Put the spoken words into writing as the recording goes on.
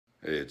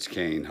It's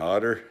Kane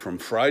Hodder from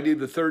Friday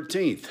the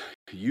 13th.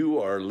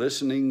 You are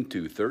listening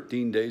to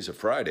 13 Days of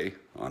Friday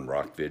on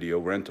Rock Video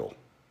Rental.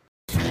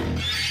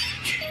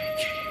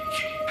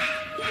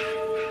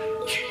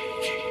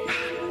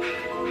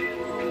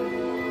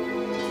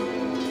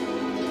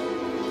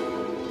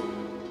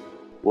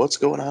 What's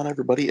going on,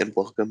 everybody, and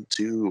welcome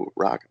to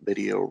Rock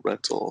Video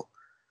Rental.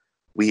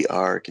 We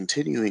are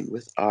continuing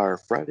with our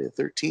Friday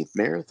the 13th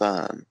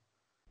marathon.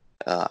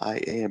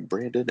 I am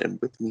Brandon, and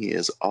with me,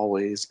 as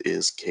always,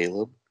 is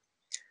Caleb.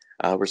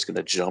 We're just going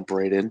to jump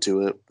right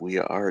into it. We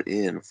are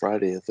in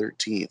Friday the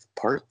 13th,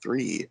 Part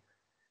 3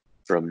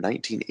 from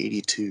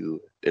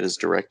 1982. It is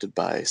directed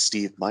by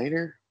Steve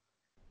Miner.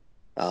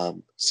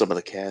 Some of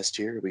the cast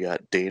here, we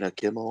got Dana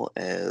Kimmel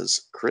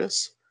as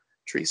Chris,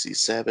 Tracy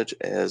Savage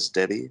as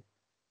Debbie,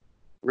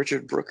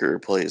 Richard Brooker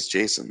plays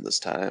Jason this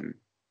time,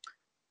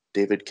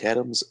 David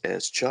Cadams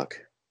as Chuck,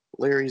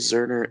 Larry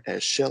Zerner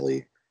as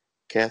Shelley,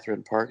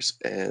 Catherine Parks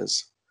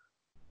as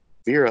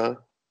Vera,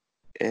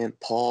 and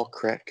Paul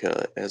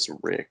Kratka as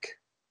Rick.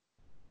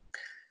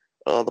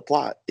 The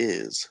plot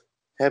is,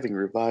 having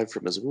revived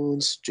from his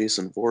wounds,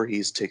 Jason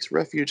Voorhees takes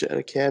refuge at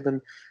a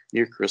cabin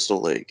near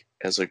Crystal Lake.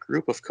 As a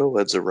group of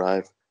co-eds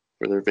arrive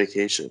for their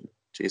vacation,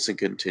 Jason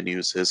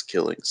continues his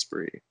killing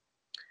spree.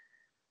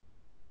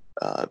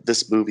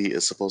 This movie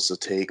is supposed to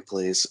take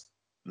place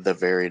the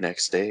very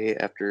next day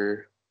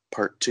after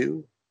part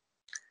 2.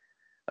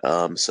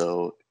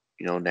 So,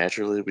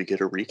 naturally we get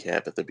a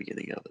recap at the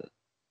beginning of it.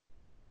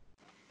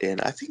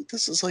 And I think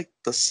this is like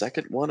the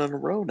second one in a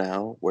row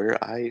now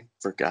where I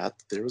forgot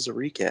that there was a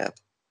recap.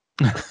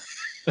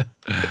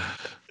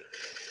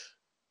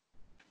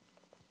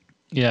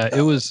 Yeah,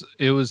 it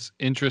was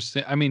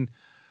interesting. I mean,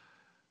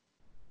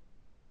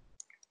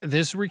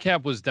 this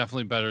recap was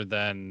definitely better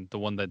than the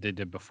one that they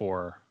did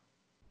before,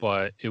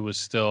 but it was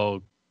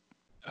still,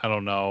 I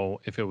don't know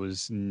if it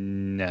was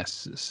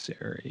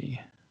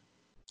necessary.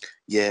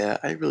 Yeah,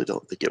 I really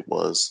don't think it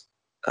was.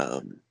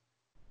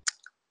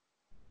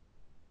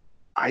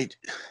 I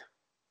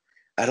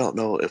don't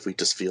know if we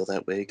just feel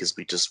that way because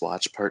we just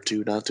watched part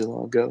 2 not too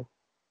long ago.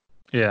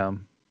 Yeah.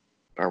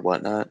 Or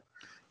whatnot.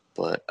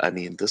 But, I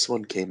mean, this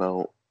one came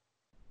out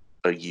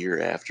a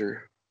year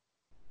after.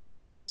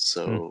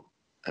 So,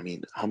 I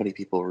mean, how many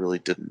people really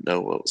didn't know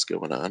what was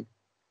going on?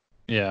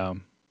 Yeah.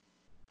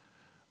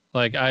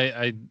 Like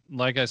I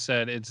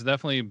said, it's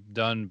definitely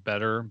done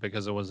better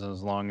because it wasn't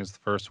as long as the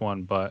first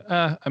one. But,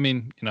 I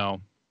mean,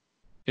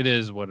 it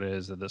is what it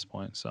is at this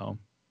point, so...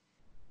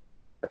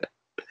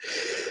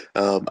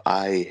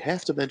 I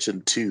have to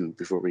mention, too,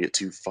 before we get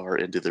too far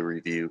into the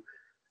review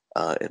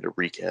and the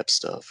recap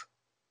stuff,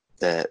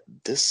 that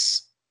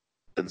this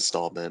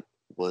installment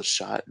was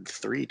shot in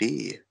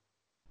 3D.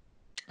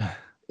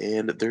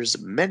 And there's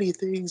many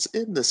things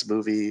in this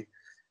movie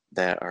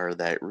that are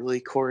that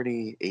really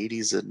corny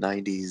 80s and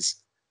 90s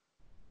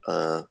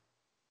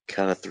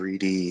kind of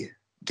 3D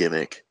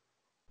gimmick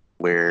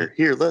where,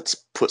 here, let's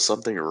put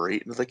something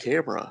right into the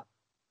camera.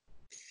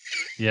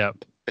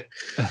 Yep.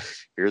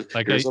 Here's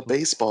a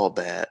baseball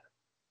bat.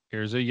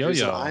 Here's a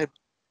yo-yo.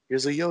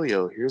 Here's a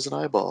yo-yo. Here's an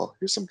eyeball.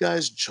 Here's some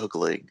guys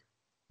juggling.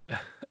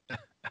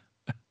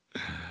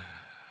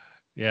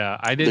 Yeah,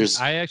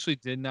 I actually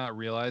did not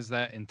realize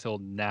that until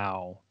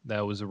now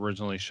that was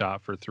originally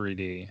shot for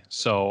 3D.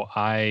 So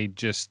I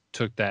just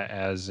took that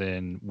as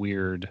in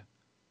weird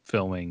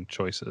filming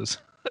choices.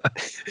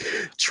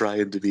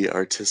 Trying to be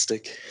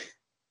artistic.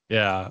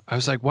 Yeah, I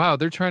was like, wow,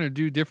 they're trying to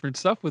do different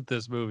stuff with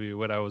this movie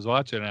when I was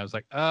watching. And I was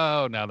like,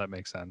 oh, now that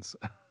makes sense.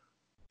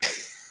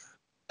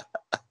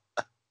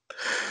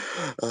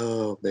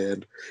 Oh,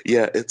 man.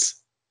 Yeah,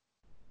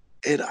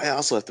 and I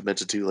also have to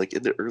mention, too, like,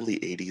 in the early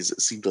 80s, it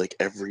seemed like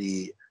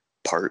every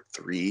part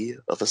 3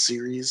 of a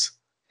series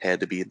had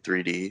to be in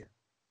 3D.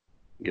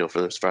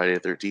 For this Friday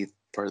the 13th,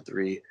 part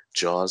 3,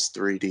 Jaws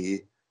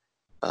 3D,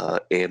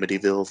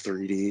 Amityville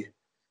 3D.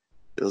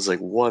 It was like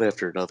one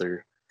after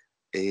another.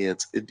 And,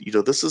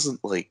 this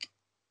isn't like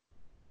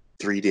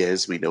 3D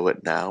as we know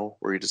it now,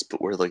 where you just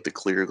wear like the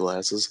clear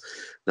glasses.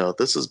 No,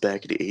 this is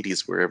back in the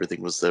 80s where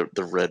everything was the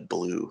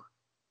red-blue.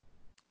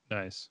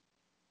 Nice.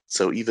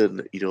 So even,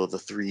 the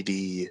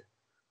 3D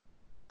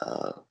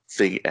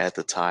thing at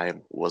the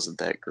time wasn't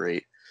that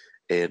great.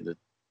 And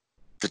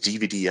the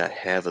DVD I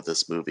have of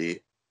this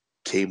movie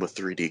came with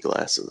 3D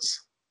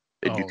glasses.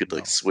 And you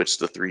could switch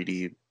the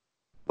 3D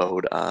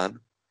mode on.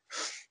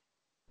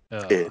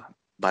 And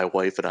my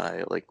wife and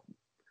I,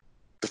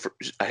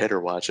 I had her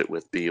watch it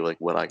with me, like,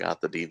 when I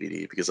got the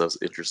DVD because I was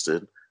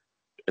interested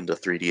in the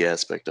 3D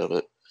aspect of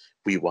it.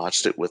 We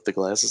watched it with the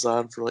glasses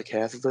on for like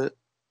half of it.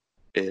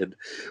 And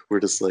we're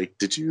just like,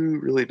 did you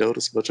really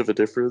notice much of a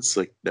difference?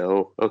 Like,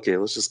 no. Okay,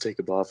 let's just take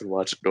them off and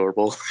watch it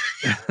normal.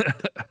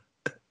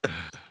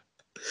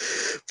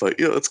 But,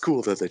 it's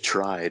cool that they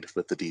tried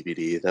with the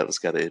DVD. That was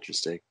kind of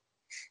interesting.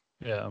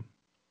 Yeah.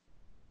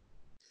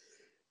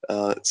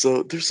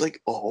 So there's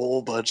like a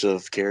whole bunch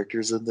of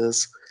characters in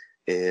this.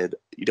 And,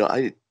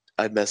 I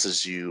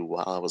messaged you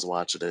while I was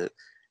watching it.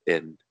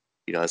 And,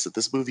 I said,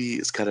 this movie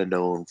is kind of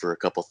known for a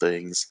couple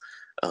things.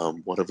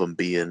 One of them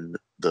being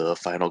the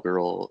final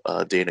girl,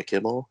 Dana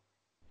Kimmel,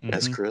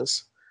 as Mm-hmm.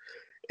 Chris.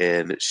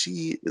 And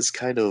she is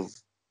kind of,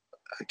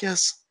 I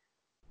guess,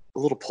 a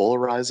little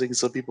polarizing.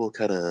 Some people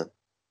kind of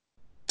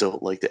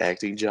don't like the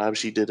acting job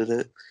she did in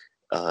it.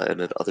 And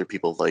then other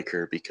people like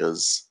her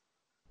because,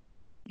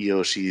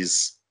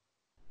 she's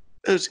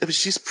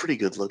pretty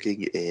good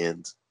looking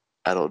and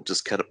I don't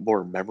just kind of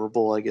more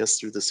memorable, I guess,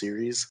 through the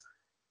series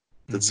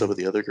than some Mm-hmm. of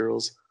the other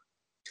girls.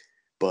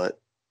 But,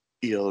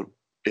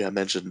 I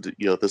mentioned,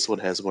 this one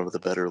has one of the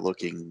better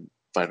looking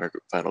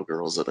final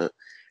girls in it.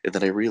 And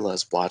then I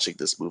realized watching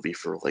this movie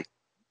for like,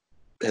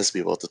 it has to be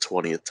about the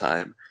 20th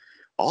time,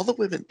 all the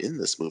women in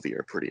this movie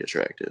are pretty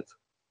attractive.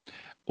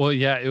 Well,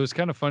 yeah, it was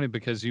kind of funny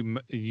because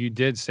you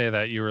did say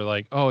that you were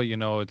like, oh,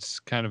 it's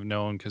kind of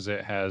known because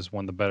it has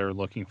one of the better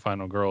looking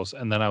final girls,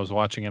 and then I was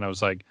watching it and I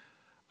was like,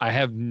 I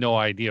have no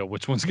idea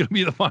which one's gonna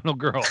be the final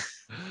girl.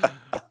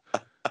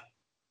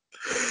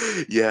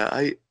 Yeah,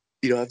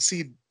 I've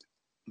seen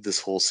this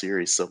whole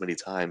series so many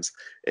times,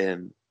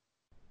 and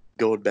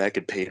going back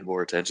and paying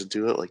more attention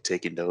to it, like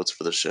taking notes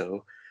for the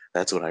show,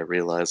 that's when I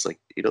realized, like,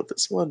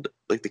 this one,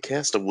 like the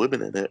cast of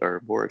women in it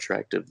are more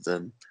attractive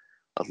than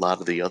a lot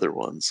of the other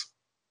ones,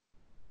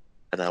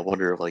 and I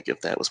wonder, like,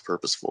 if that was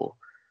purposeful.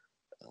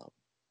 Um,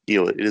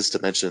 it is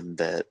to mention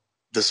that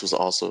this was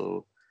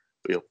also,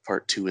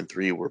 part 2 and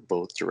 3 were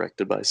both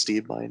directed by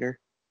Steve Miner,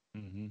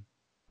 Mm-hmm.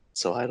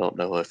 so I don't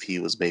know if he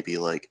was maybe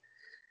like,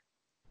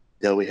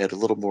 yeah, we had a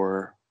little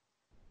more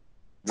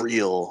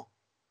real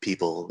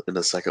people in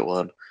the second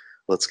one.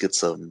 Let's get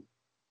some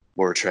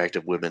more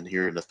attractive women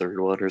here in the third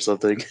one or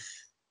something.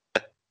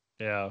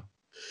 Yeah.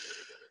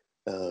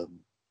 Um,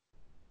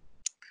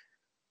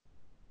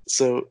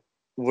 so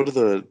one of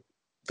the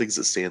things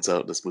that stands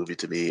out in this movie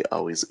to me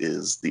always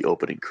is the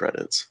opening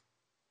credits.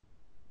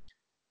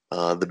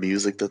 The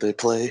music that they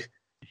play,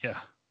 Yeah.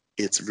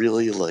 it's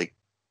really like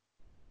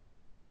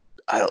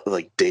I don't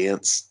like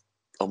dance,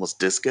 almost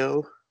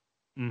disco,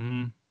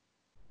 Mm-hmm.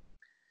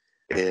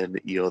 and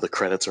the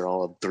credits are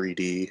all in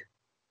 3D.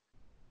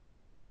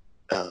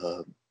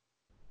 Uh,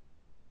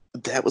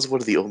 that was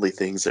one of the only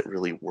things that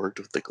really worked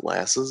with the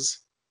glasses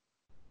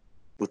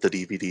with the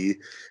DVD,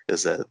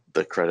 is that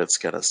the credits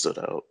kind of stood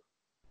out.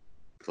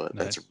 But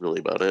that's Nice. really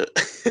about it.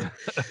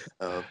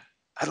 um,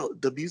 I don't.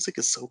 The music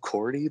is so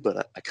corny,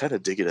 but I kind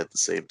of dig it at the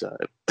same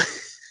time.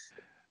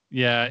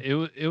 Yeah,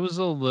 it was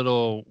a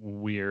little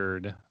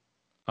weird.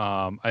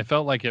 I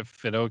felt like it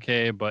fit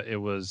okay, but it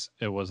was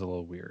a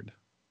little weird.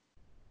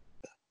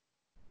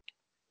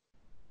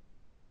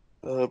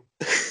 uh,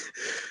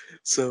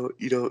 so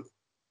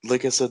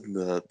like I said in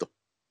the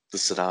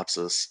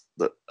synopsis,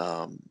 that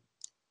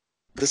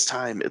this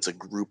time it's a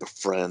group of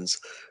friends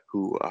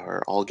who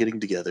are all getting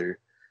together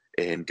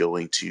and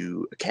going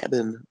to a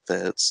cabin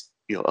that's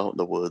out in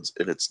the woods,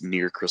 and it's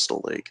near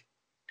Crystal Lake.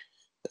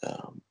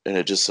 And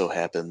it just so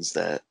happens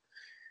that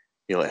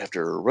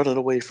after running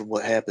away from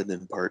what happened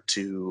in part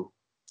 2,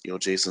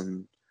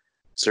 Jason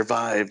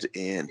survived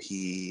and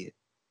he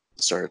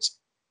starts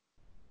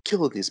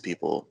killing these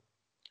people.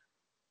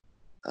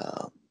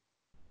 Um,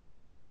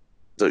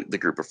 the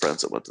group of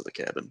friends that went to the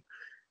cabin,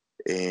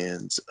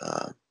 and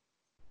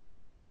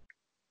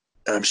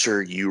I'm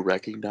sure you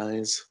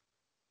recognize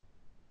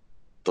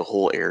the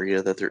whole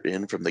area that they're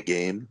in from the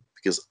game,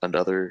 because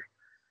another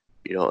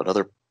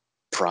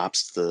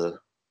props to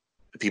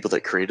the people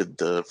that created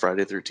the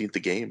Friday 13th the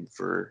game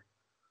for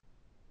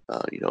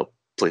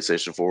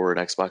PlayStation 4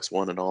 and Xbox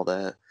One and all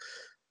that.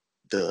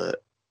 The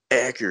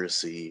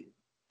accuracy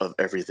of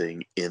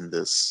everything in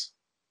this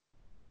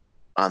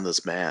on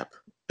this map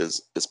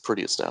is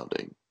pretty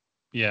astounding.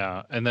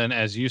 Yeah, and then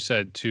as you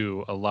said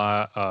too, a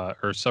lot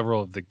or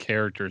several of the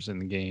characters in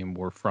the game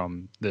were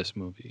from this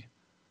movie.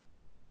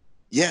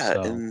 Yeah,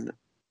 So, and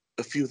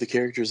a few of the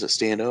characters that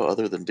stand out,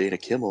 other than Dana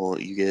Kimmel,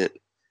 you get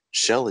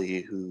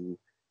Shelly, who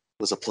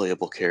was a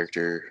playable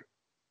character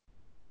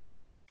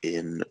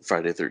in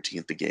Friday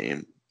 13th the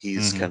game.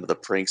 He's mhm. kind of the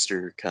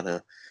prankster, kind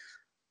of,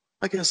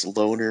 I guess,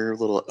 loner,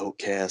 little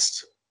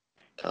outcast,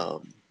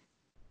 um,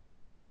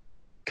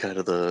 kind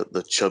of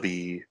the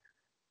chubby,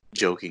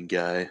 joking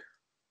guy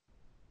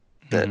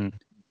that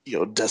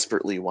Mhm.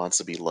 desperately wants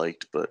to be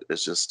liked, but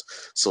is just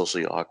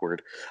socially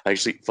awkward.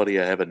 Actually, funny,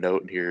 I have a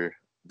note in here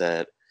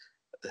that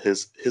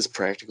his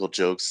practical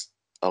jokes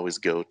always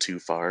go too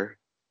far,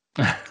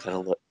 kind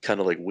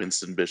of like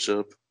Winston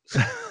Bishop.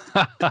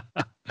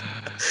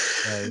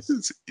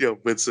 Nice.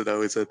 Winston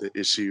always had the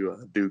issue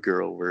on New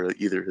Girl where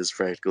either his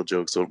practical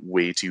jokes went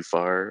way too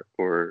far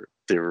or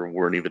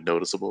weren't even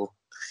noticeable.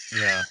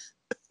 Yeah.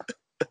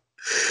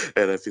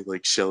 And I feel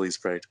like Shelley's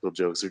practical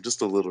jokes are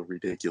just a little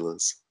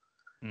ridiculous.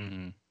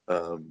 Mhm.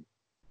 Um,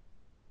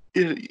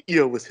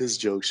 with his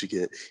jokes,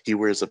 he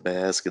wears a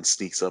mask and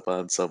sneaks up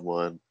on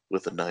someone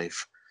with a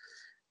knife,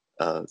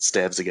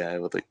 stabs a guy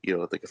with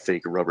with like a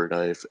fake rubber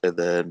knife, and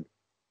then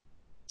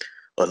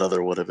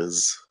another one of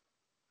his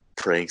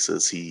pranks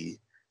is he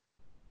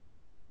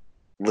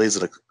lays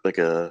in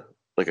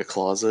a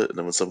closet, and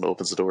then when someone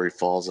opens the door, he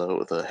falls out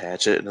with a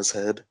hatchet in his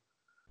head.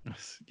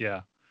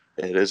 Yeah.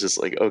 And it's just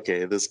like,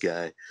 okay, this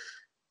guy,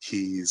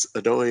 he's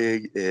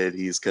annoying and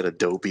he's kind of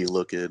dopey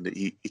looking.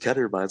 He kind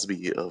of reminds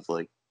me of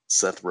like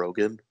Seth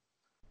Rogen,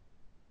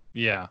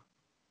 Yeah.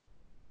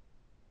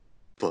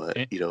 but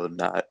And,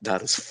 not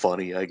as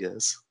funny, I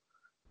guess.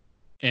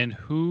 and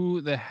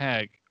who the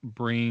heck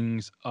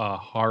brings a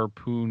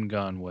harpoon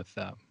gun with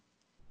them?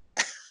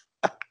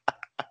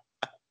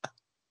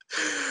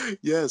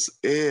 Yes,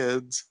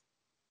 and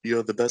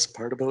the best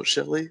part about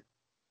Shelley,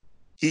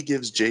 he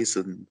gives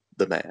Jason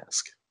the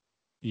mask.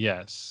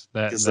 Yes,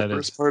 Because the that is.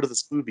 first part of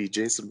this movie,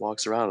 Jason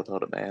walks around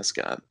without a mask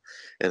on,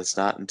 and it's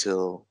not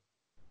until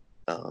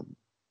um,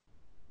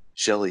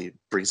 Shelley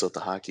brings out the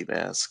hockey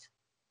mask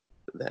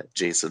that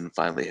Jason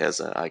finally has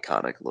an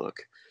iconic look,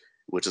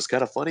 which is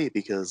kind of funny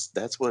because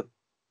that's what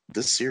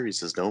this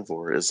series is known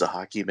for, is a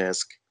hockey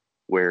mask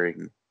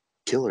wearing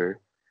killer,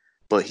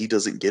 but he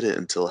doesn't get it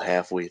until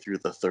halfway through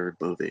the third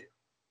movie.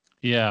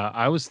 Yeah,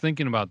 I was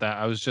thinking about that.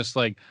 I was just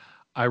like,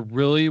 I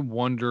really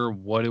wonder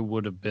what it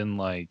would have been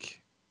like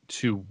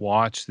to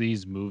watch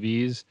these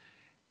movies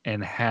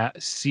and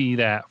see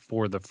that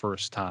for the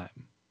first time.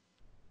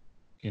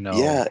 You know?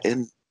 Yeah,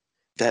 and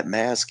that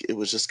mask, it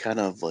was just kind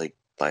of like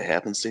by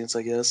happenstance,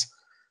 I guess.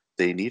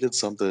 They needed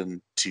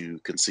something to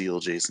conceal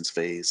Jason's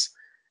face,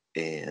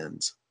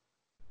 and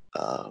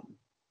um,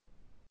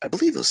 I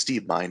believe it was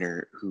Steve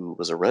Miner, who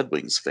was a Red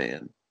Wings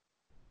fan,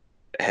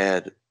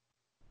 had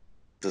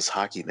this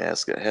hockey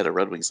mask that had a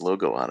Red Wings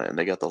logo on it, and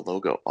they got the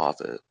logo off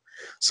it.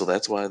 So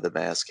that's why the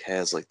mask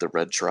has like the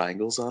red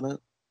triangles on it.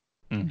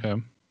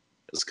 Okay.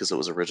 It's because it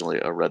was originally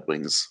a Red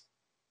Wings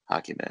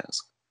hockey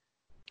mask.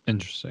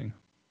 Interesting.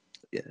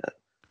 Yeah.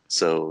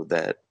 So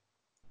that,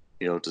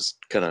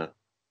 just kind of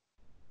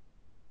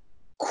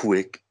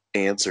quick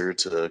answer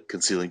to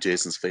concealing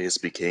Jason's face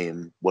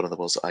became one of the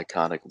most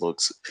iconic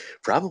looks,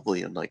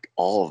 probably in like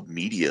all of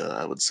media,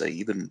 I would say.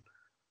 Even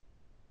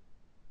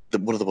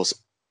one of the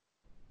most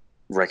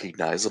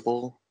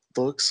recognizable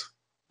looks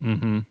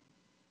Mm-hmm.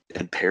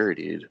 and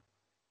parodied.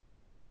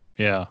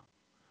 Yeah.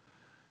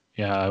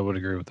 Yeah, I would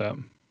agree with that.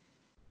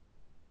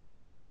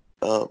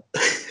 Um,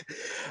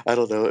 I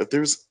don't know if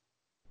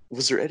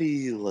was there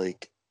any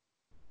like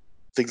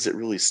things that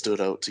really stood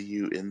out to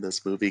you in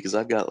this movie? Because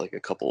I've got like a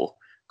couple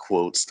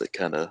quotes that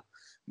kind of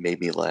made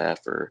me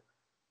laugh, or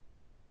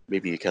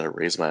maybe kind of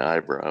raised my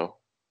eyebrow.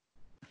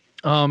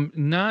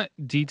 Not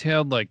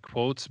detailed like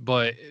quotes,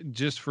 but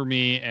just for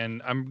me,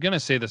 and I'm gonna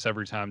say this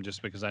every time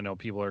just because I know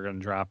people are gonna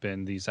drop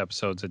in these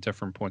episodes at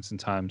different points in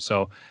time.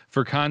 So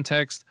for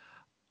context,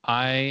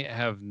 I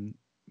have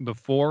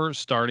before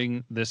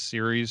starting this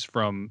series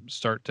from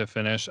start to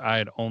finish, I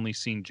had only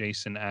seen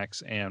Jason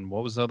X and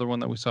what was the other one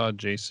that we saw?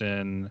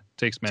 Jason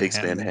Takes Takes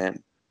Manhattan.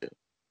 Manhattan.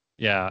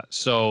 Yeah,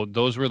 so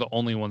those were the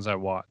only ones I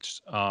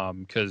watched.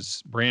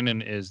 Because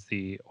Brandon is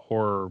the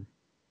horror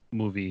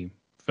movie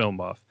film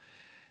buff.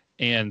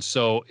 And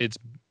so it's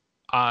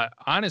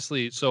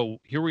honestly, so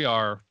here we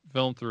are,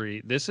 film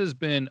 3. This has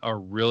been a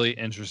really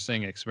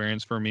interesting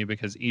experience for me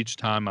because each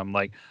time I'm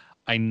like,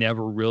 I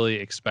never really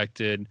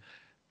expected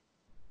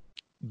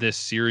this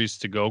series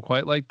to go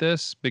quite like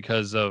this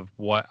because of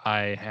what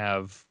I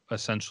have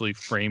essentially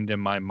framed in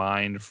my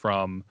mind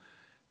from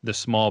the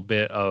small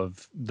bit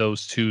of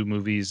those two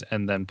movies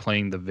and then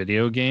playing the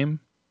video game.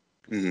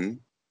 Mm-hmm.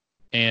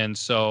 And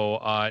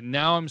so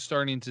now I'm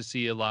starting to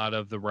see a lot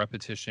of the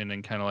repetition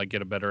and kind of like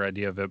get a better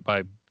idea of it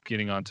by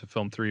getting onto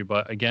film 3.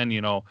 But again,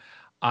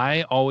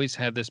 I always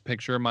had this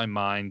picture in my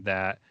mind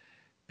that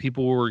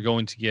people were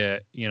going to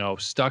get,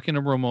 stuck in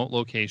a remote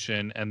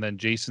location and then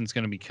Jason's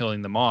going to be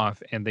killing them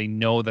off and they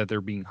know that they're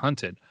being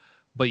hunted.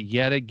 But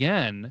yet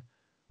again,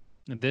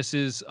 this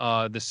is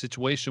the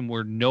situation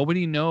where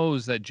nobody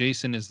knows that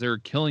Jason is there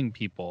killing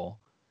people,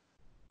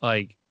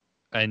 like,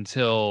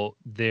 until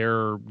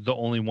they're the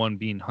only one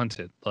being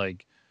hunted.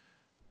 Like,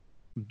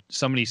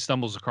 somebody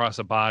stumbles across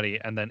a body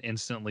and then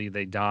instantly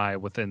they die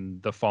within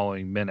the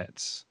following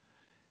minutes.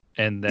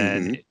 And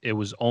then Mm-hmm. it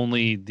was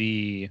only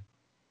the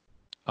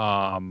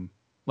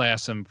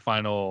last and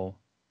final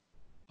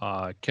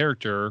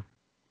character,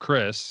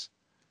 Chris,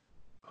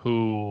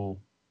 who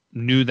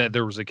knew that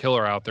there was a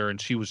killer out there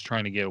and she was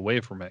trying to get away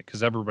from it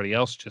because everybody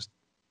else just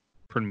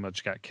pretty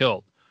much got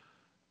killed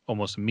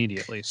almost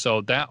immediately.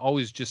 So that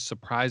always just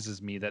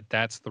surprises me that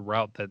that's the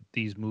route that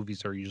these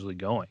movies are usually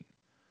going.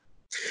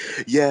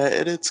 Yeah,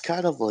 and it's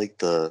kind of like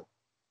the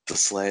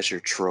slasher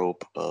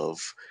trope of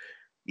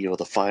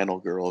the final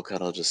girl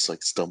kind of just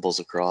like stumbles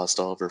across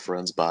all of her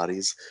friends'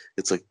 bodies.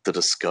 It's like the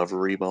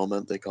discovery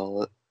moment, they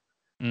call it.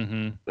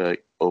 Mm-hmm.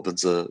 Like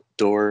opens a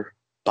door,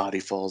 body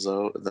falls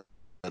out, and then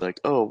like,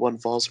 oh, one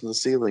falls from the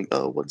ceiling.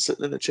 Oh, one's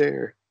sitting in a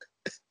chair.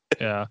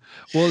 Yeah.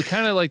 Well,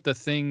 kind of like the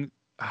thing.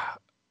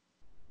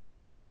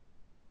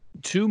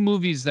 Two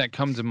movies that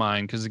come to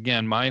mind, because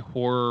again, my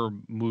horror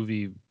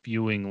movie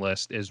viewing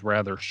list is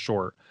rather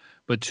short,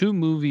 but two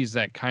movies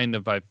that kind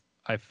of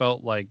I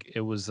felt like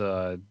it was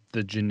the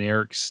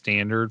generic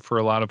standard for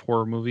a lot of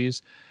horror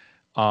movies.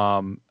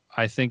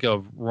 I think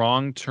of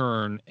Wrong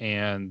Turn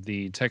and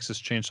the Texas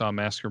Chainsaw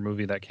Massacre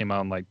movie that came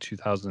out in like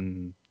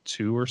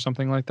 2002 or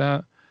something like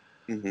that.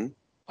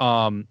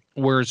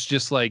 Where it's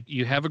just like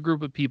you have a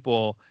group of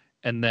people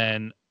and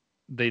then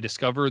they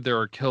discover there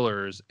are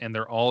killers and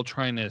they're all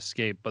trying to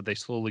escape, but they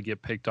slowly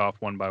get picked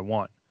off one by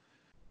one.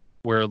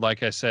 Where,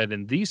 like I said,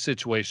 in these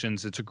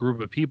situations, it's a group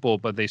of people,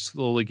 but they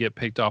slowly get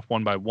picked off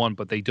one by one,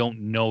 but they don't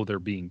know they're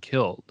being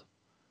killed.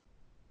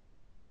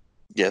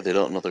 Yeah, they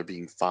don't know they're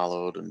being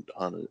followed and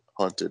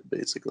hunted,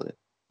 basically.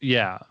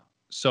 Yeah.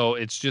 So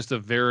it's just a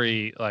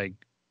very, like,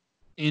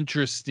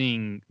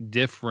 interesting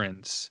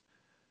difference.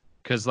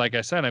 Because, like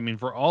I said, I mean,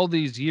 for all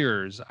these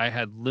years, I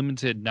had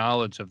limited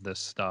knowledge of this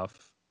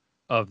stuff,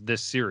 of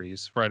this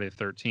series, Friday the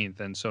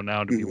 13th. And so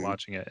now to be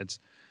watching it,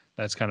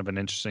 that's kind of an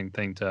interesting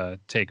thing to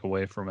take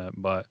away from it.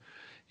 But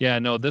yeah,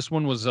 no, this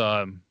one was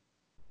a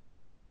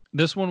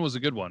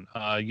good one.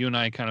 You and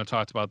I kind of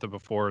talked about that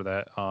before,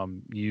 that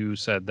you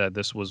said that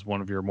this was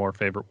one of your more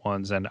favorite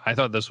ones. And I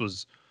thought this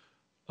was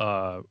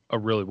a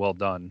really well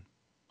done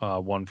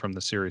one from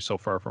the series so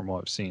far from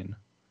what I've seen.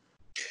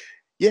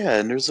 Yeah,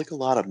 and there's like a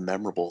lot of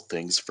memorable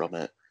things from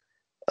it.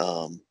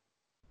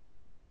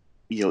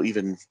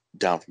 Even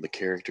down from the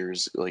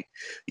characters, like,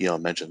 I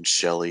mentioned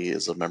Shelley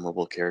is a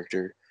memorable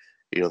character.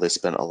 They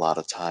spent a lot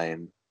of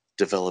time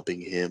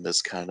developing him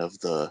as kind of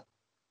the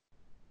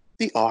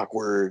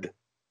awkward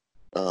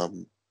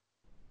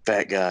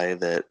fat guy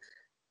that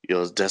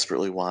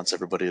desperately wants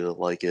everybody to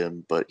like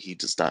him, but he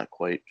just not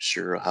quite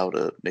sure how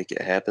to make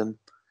it happen.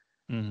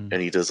 And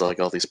he does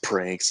like all these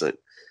pranks that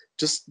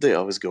they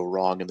always go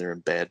wrong and they're in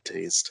bad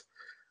taste.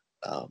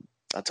 On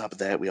top of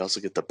that, we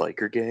also get the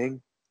biker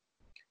gang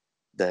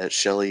that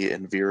Shelley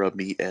and Vera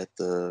meet at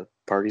the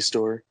party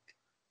store.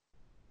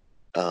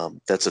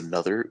 We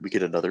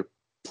get another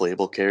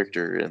playable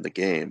character in the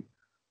game,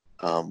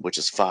 which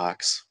is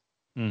Fox,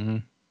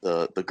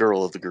 the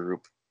girl of the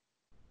group.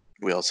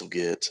 We also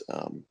get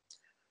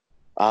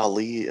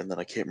Ali, and then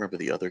I can't remember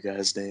the other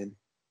guy's name.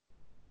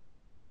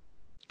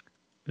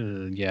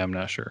 Yeah, I'm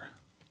not sure.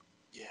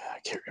 Yeah, I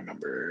can't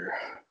remember.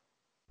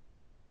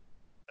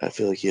 I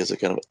feel like he has a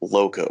kind of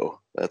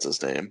Loco. That's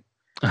his name.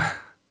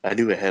 I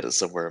knew I had it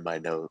somewhere in my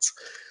notes.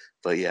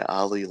 But yeah,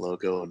 Ali,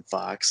 Loco, and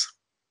Fox.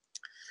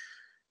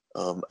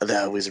 And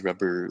I always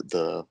remember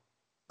the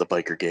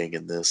biker gang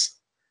in this,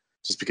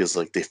 just because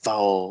like they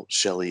follow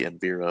Shelley and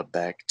Vera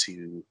back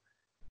to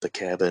the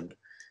cabin,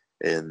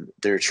 and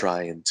they're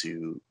trying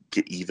to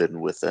get even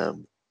with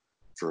them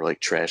for like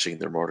trashing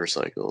their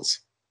motorcycles,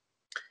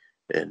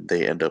 and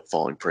they end up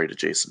falling prey to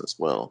Jason as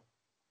well.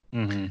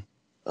 And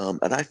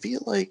I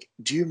feel like,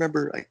 do you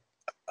remember?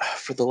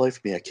 For the life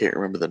of me, I can't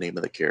remember the name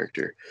of the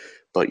character,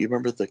 but you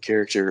remember the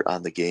character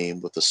on the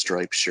game with the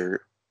striped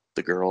shirt,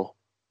 the girl?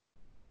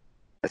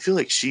 I feel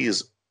like she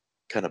is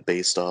kind of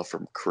based off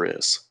from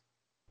Chris.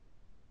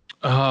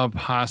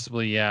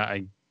 Possibly, yeah.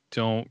 I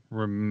don't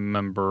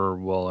remember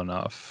well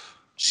enough.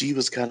 She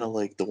was kind of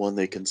like the one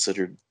they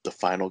considered the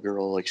final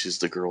girl, like she's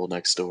the girl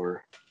next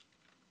door.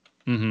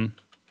 And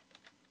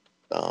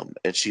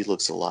she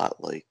looks a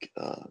lot like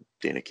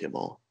Dana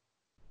Kimmel.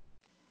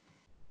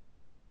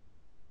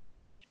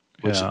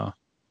 Which, yeah.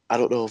 I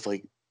don't know if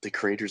like the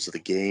creators of the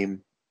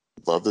game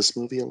love this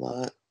movie a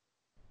lot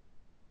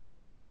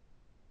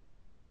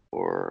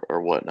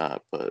or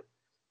whatnot, but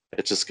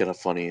it's just kind of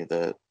funny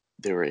that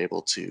they were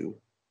able to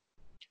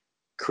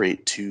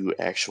create two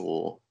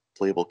actual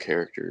playable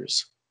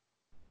characters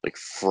like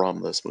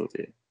from this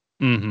movie.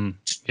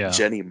 Yeah.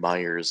 Jenny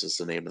Myers is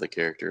the name of the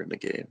character in the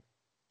game.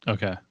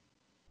 Okay.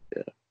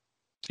 Yeah.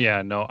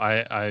 Yeah, no,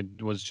 I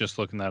was just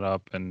looking that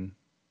up, and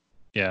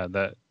yeah,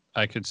 that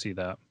I could see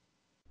that.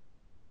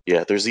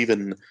 Yeah, there's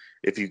even,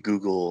 if you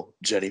Google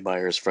Jenny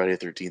Myers Friday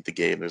the 13th the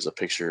game, there's a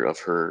picture of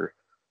her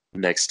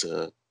next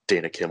to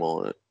Dana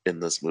Kimmel in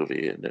this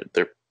movie, and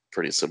they're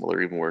pretty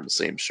similar, even wearing the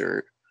same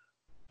shirt.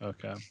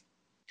 Okay.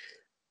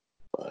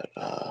 But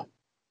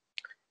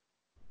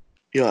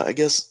yeah, I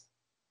guess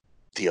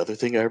the other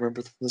thing I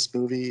remember from this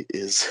movie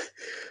is,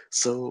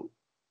 so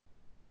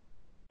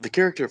the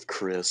character of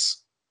Chris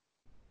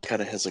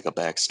kind of has like a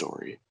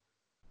backstory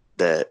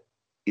that,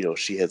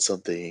 she had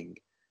something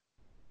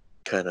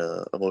kind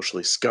of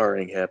emotionally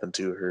scarring happen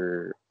to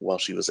her while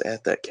she was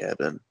at that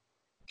cabin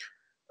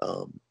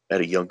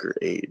at a younger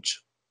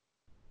age.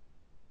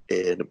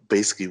 And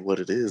basically what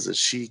it is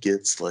she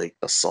gets like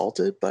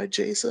assaulted by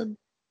Jason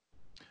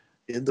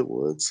in the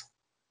woods.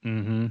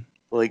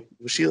 Like,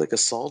 was she like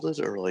assaulted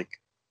or like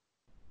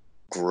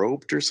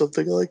groped or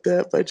something like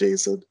that by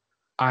Jason?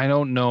 I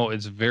don't know.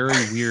 It's very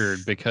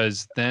weird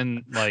because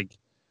then like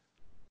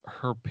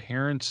her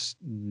parents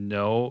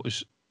knew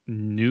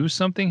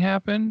something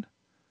happened,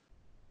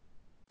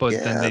 but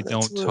then they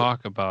don't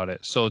talk about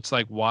it. So it's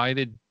like, why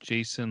did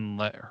Jason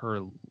let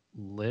her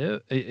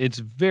live? It's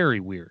very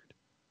weird.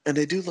 And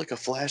they do like a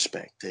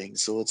flashback thing,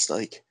 so it's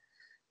like,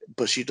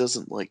 but she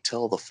doesn't like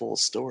tell the full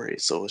story.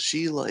 So is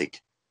she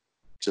like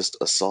just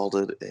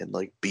assaulted and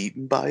like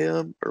beaten by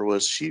him, or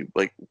was she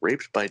like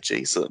raped by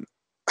Jason?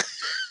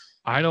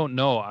 I don't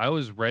know. I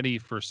was ready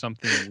for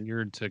something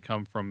weird to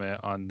come from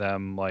it on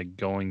them like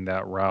going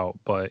that route,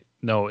 but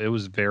no, it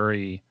was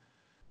very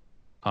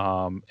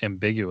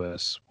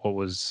ambiguous. What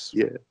was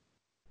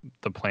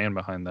the plan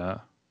behind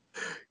that.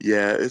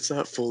 Yeah, it's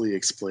not fully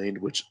explained,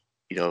 which,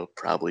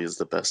 probably is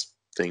the best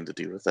thing to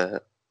do with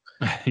that.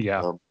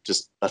 Yeah.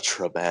 Just a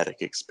traumatic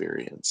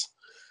experience.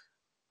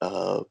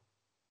 Uh,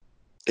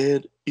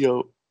 and,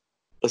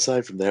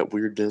 aside from that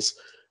weirdness,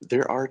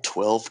 there are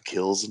 12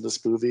 kills in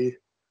this movie,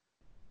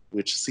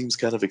 which seems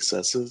kind of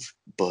excessive,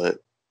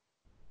 but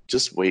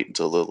just wait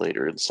until the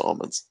later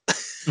installments.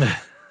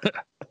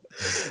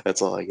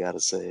 That's all I gotta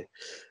say.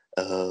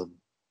 Um,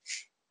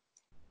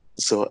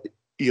 so,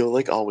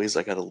 like always,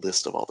 I got a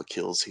list of all the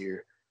kills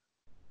here.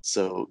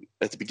 So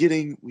at the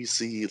beginning, we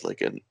see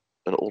like an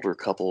older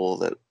couple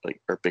that like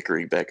are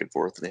bickering back and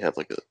forth, and they have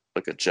like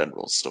a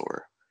general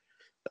store.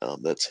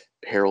 That's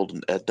Harold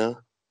and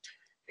Edna.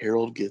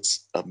 Harold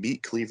gets a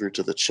meat cleaver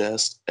to the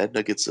chest.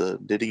 Edna gets a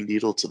knitting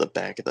needle to the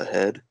back of the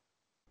head.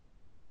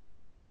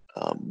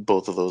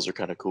 Both of those are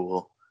kind of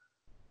cool.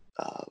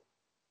 Uh,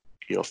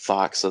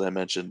 Fox that I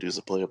mentioned, who's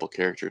a playable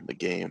character in the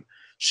game,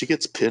 she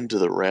gets pinned to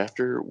the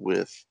rafter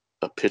with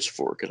a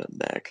pitchfork in her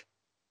neck,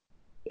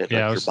 and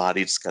Yeah, like her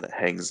body just kind of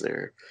hangs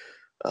there.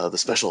 The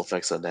special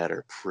effects on that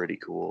are pretty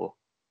cool.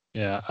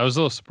 Yeah, I was a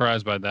little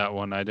surprised by that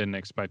one. I didn't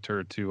expect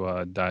her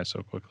to die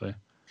so quickly.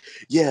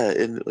 Yeah,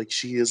 and like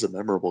she is a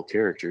memorable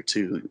character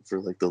too for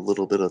like the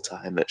little bit of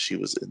time that she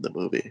was in the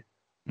movie.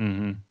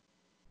 Mm-hmm.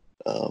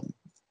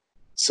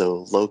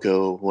 So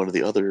Loco, one of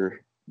the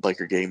other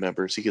biker gang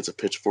members, he gets a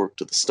pitchfork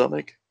to the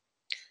stomach.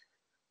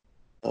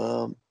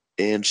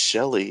 And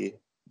Shelly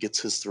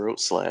gets his throat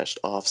slashed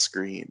off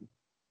screen,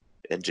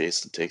 and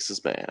Jason takes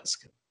his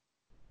mask.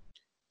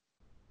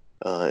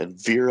 And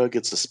Vera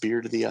gets a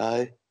spear to the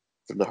eye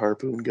from the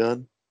harpoon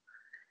gun.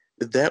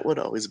 That one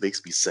always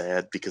makes me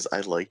sad because I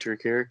liked her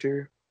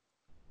character.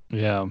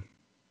 Yeah.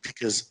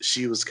 Because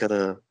she was kind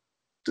of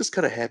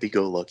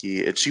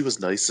happy-go-lucky, and she was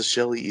nice to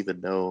Shelly,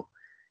 even though,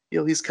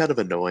 he's kind of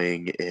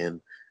annoying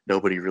and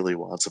nobody really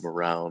wants him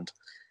around.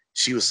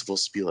 She was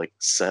supposed to be like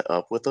set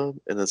up with him,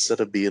 and instead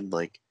of being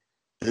like,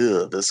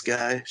 ugh, this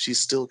guy, she's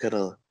still kind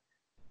of,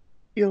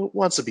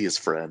 wants to be his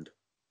friend.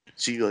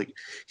 She like,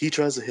 he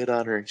tries to hit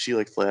on her, and she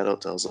like flat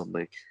out tells him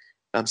like,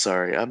 I'm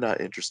sorry, I'm not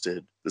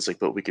interested. It's like,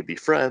 but we could be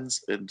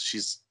friends, and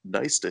she's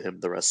nice to him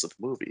the rest of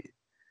the movie.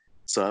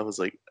 So I was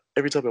like,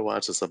 every time I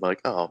watch this, I'm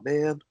like, oh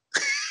man.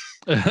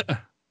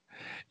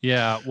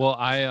 Yeah, well,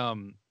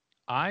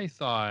 I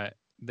thought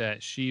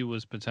that she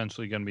was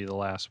potentially going to be the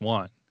last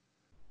one.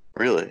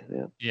 Really?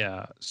 Yeah.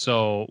 Yeah.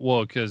 So,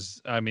 well, because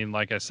I mean,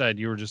 like I said,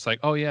 you were just like,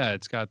 oh yeah,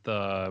 it's got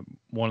the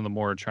one of the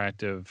more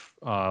attractive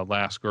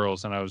last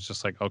girls, and I was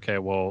just like, okay,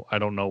 well, I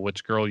don't know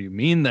which girl you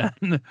mean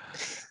then.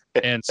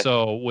 And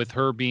so with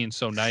her being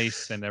so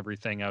nice and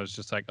everything, I was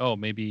just like, oh,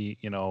 maybe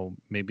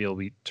maybe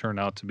it'll turn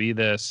out to be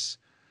this,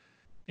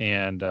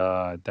 and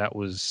that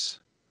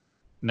was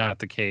not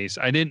the case.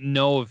 I didn't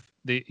know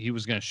if he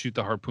was going to shoot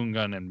the harpoon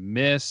gun and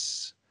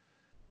miss,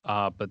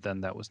 but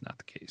then that was not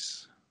the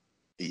case.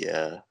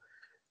 Yeah.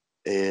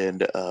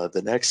 And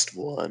the next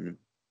one,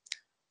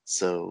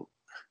 so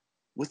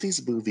with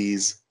these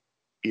movies,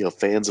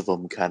 fans of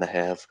them kind of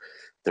have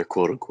their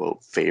quote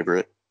unquote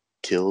favorite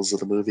kills of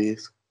the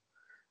movies.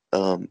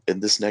 And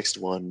this next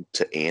one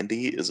to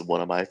Andy is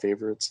one of my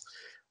favorites.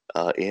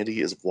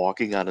 Andy is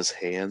walking on his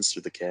hands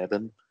through the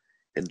cabin,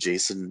 and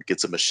Jason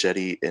gets a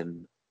machete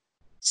and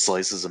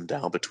slices him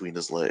down between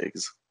his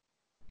legs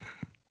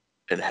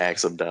and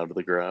hacks him down to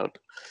the ground.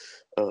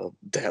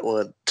 That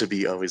one to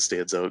me always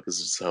stands out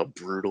because it's how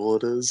brutal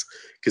it is.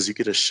 Because you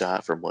get a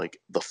shot from like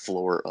the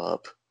floor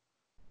up,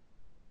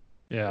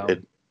 Yeah,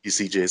 and you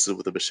see Jason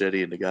with a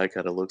machete, and the guy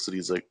kind of looks and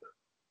he's like,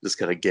 just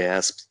kind of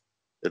gasps,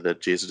 and then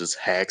Jason just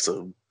hacks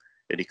him,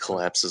 and he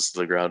collapses to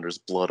the ground. There's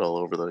blood all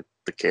over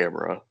the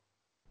camera.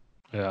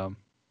 Yeah.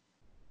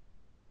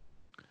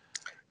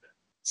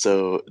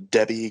 So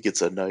Debbie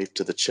gets a knife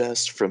to the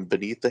chest from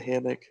beneath the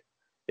hammock,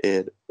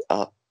 and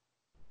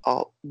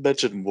I'll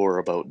mention more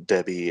about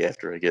Debbie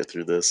after I get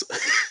through this,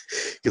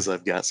 because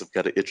I've got some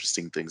kind of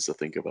interesting things to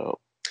think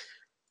about.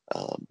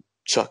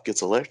 Chuck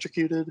gets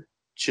electrocuted.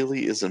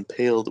 Chili is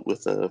impaled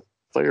with a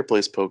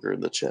fireplace poker in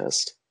the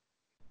chest.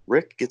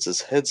 Rick gets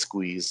his head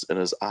squeezed and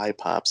his eye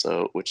pops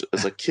out, which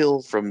is a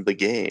kill from the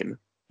game.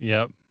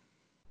 Yep.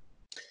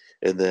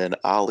 And then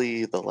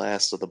Ollie, the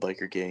last of the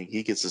biker gang,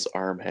 he gets his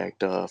arm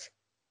hacked off,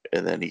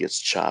 and then he gets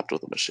chopped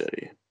with a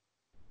machete.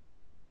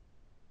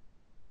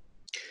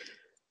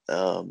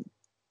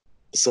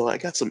 So I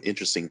got some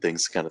interesting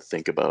things to kind of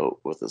think about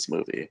with this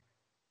movie.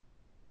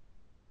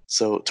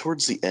 So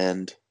towards the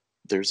end,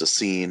 there's a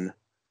scene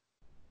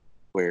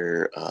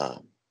where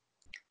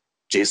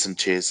Jason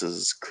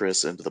chases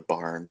Chris into the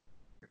barn.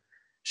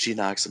 She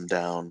knocks him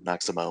down,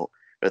 knocks him out,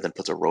 and then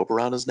puts a rope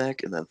around his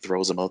neck and then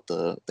throws him out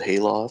the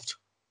hayloft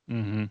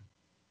to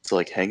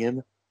like hang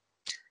him.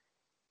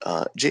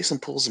 Jason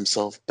pulls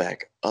himself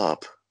back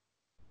up,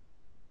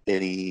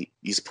 and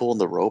he's pulling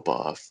the rope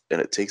off,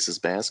 and it takes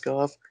his mask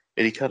off,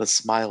 and he kind of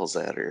smiles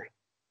at her.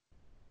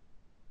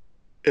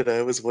 And I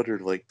always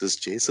wondered, like, does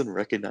Jason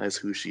recognize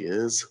who she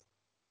is?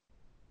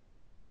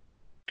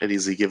 And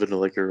is he giving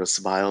her a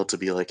smile to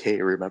be like, hey,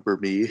 remember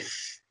me?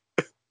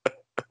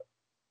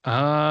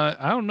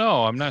 I don't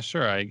know. I'm not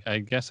sure. I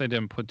guess I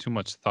didn't put too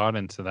much thought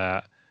into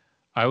that.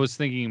 I was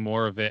thinking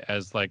more of it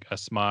as like a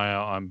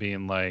smile on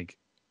being like,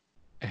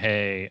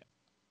 hey,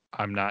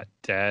 I'm not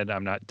dead.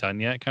 I'm not done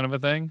yet kind of a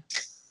thing.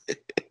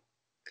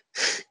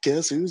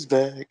 Guess who's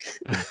back?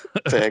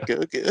 Back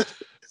again.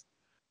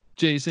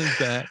 Jason's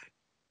back.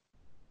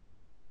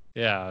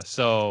 Yeah.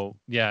 So,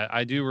 yeah,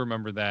 I do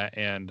remember that.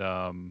 And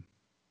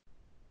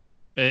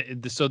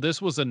so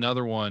this was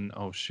another one.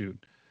 Oh,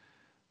 shoot.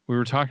 We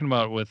were talking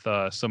about with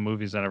some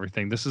movies and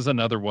everything. This is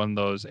another one of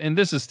those, and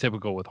this is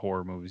typical with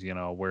horror movies,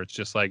 where it's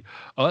just like,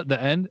 the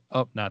end,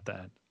 not the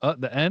end,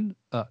 the end,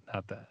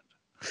 not the end.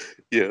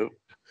 Yeah,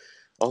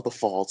 all the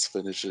false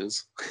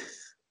finishes.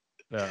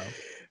 Yeah.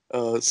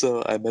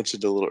 So I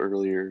mentioned a little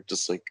earlier,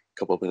 just like a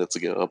couple of minutes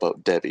ago,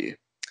 about Debbie.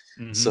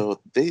 Mm-hmm.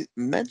 So they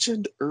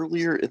mentioned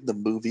earlier in the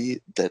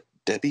movie that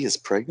Debbie is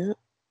pregnant.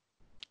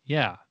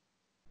 Yeah.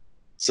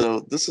 So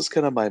this is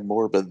kind of my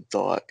morbid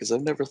thought, because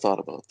I've never thought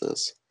about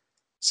this.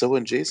 So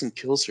when Jason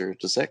kills her,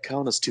 does that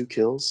count as 2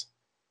 kills?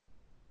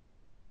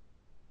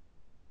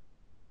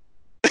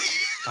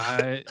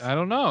 I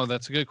don't know.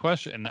 That's a good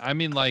question. I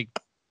mean, like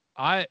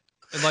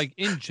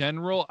in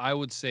general, I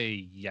would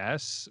say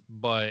yes,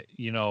 but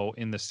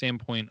in the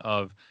standpoint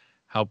of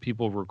how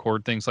people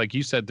record things, like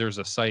you said, there's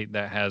a site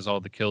that has all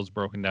the kills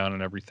broken down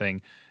and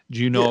everything. Do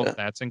you know if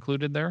that's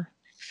included there?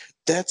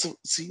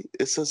 See,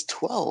 it says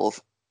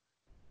 12.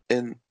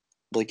 And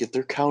like if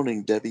they're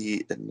counting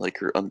Debbie and like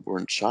her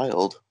unborn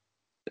child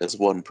as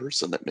one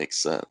person, that makes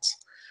sense.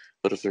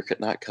 But if they're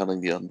not counting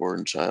the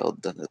unborn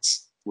child, then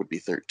would be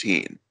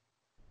 13.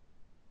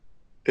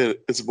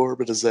 As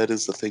morbid as that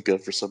is to think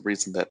of, for some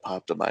reason that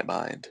popped in my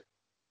mind.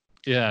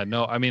 Yeah,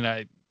 no, I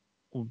mean,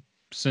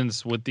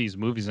 since with these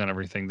movies and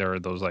everything, there are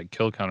those like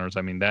kill counters.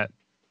 I mean, that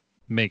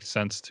makes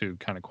sense to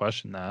kind of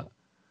question that.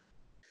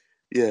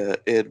 Yeah,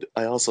 and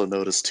I also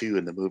noticed too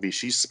in the movie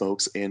she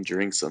smokes and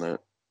drinks in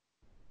it.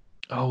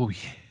 Oh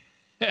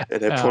yeah.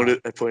 And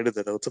I pointed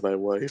that out to my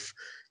wife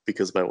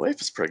because my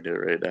wife is pregnant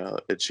right now,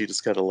 and she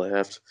just kind of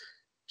laughed.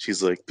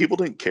 She's like, people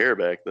didn't care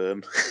back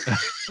then.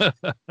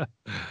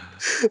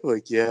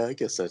 Like, yeah, I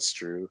guess that's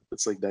true.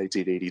 It's like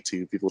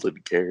 1982. People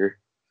didn't care.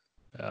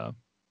 Yeah.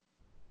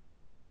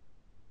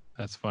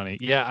 That's funny.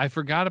 Yeah, I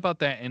forgot about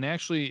that. And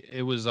actually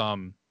it was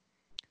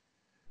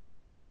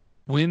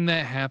when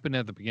that happened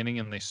at the beginning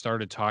and they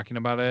started talking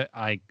about it,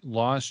 I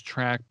lost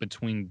track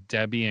between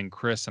Debbie and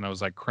Chris, and I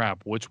was like,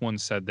 crap, which one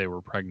said they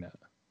were pregnant?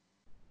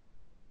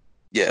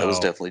 Yeah, it was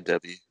definitely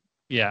Debbie.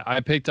 Yeah,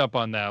 I picked up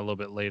on that a little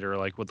bit later,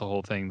 like with the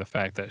whole thing, the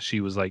fact that she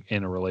was like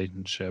in a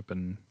relationship,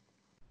 and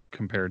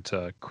compared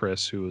to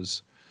Chris, who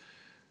was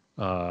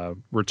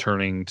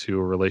returning to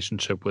a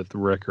relationship with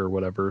Rick or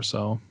whatever.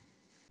 So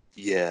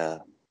yeah,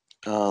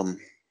 and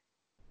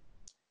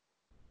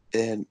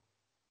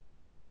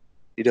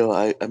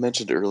I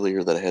mentioned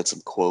earlier that I had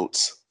some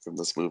quotes from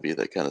this movie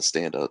that kind of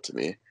stand out to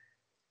me.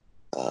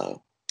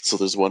 So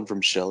there's one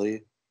from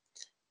Shelley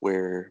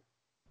where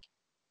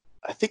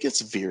I think it's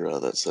Vera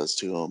that says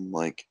to him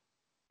like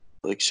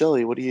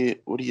Shelley, what are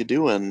you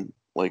doing?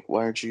 Like,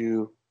 why aren't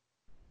you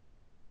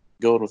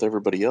going with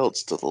everybody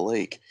else to the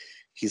lake?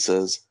 He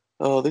says,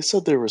 oh, they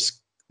said they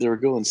were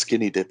going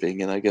skinny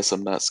dipping, and I guess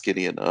I'm not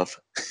skinny enough.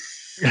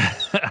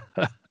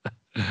 That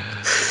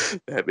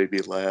made me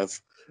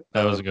laugh.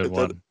 That was a good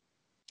one.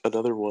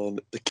 Another one,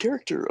 the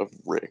character of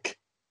Rick.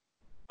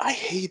 I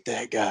hate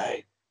that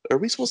guy. Are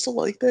we supposed to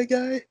like that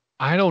guy?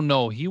 I don't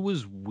know. He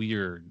was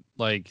weird.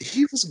 Like,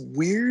 he was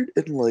weird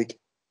and like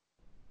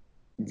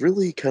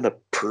really kind of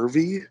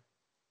pervy.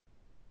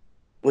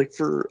 Like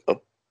for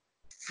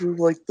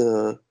like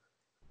the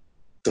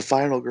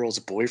final girl's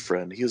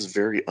boyfriend, he was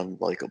very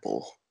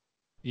unlikable.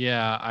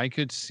 Yeah, I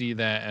could see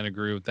that and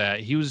agree with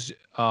that. He was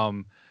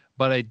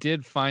but I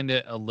did find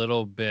it a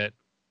little bit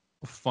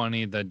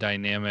funny, the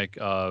dynamic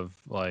of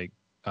like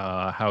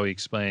how he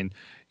explained,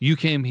 you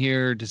came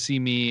here to see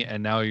me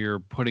and now you're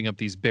putting up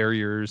these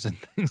barriers and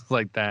things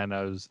like that. And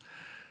I was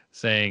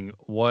saying,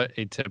 what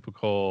a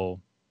typical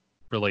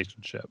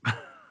relationship.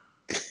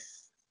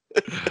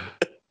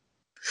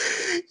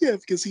 Yeah,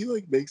 because he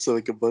like makes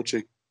like a bunch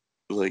of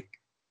like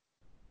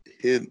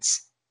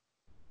hints.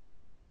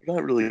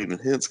 Not really even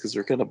hints, because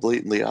they're kind of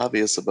blatantly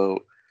obvious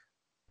about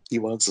he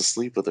wants to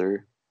sleep with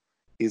her.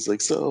 He's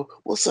like, so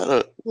we'll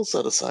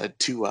set aside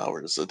 2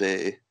 hours a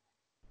day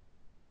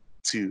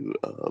to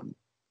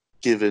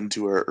give in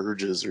to our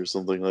urges or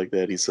something like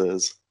that. He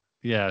says,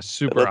 yeah,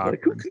 super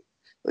awkward.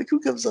 Like who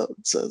comes out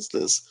and says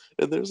this?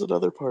 And there's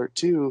another part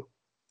too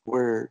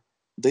where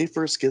they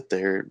first get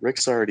there,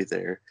 Rick's already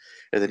there,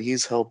 and then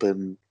he's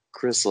helping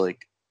Chris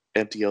like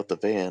empty out the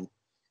van,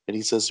 and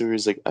he says to her,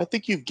 he's like, I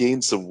think you've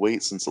gained some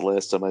weight since the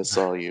last time I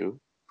saw you.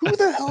 Who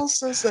the hell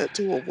says that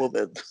to a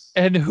woman?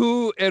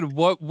 And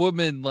what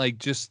woman like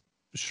just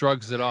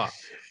shrugs it off?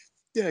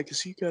 Yeah,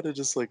 because he kind of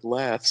just like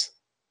laughs,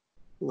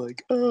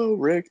 like, "Oh,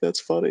 Rick, that's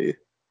funny."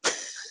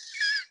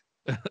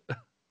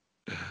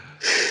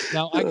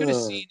 Now I could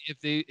have seen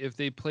if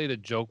they played a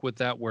joke with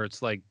that, where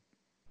it's like,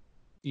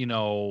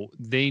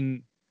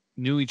 they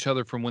knew each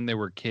other from when they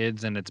were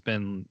kids, and it's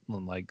been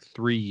like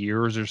 3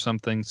 years or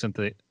something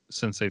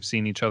since they've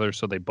seen each other,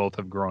 so they both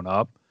have grown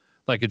up,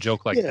 like a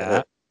joke like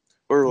that.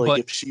 Or like But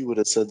if she would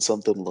have said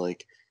something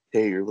like,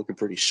 "Hey, you're looking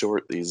pretty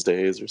short these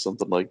days," or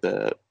something like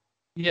that.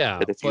 yeah,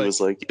 And if he but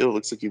was like, "It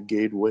looks like you've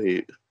gained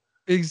weight."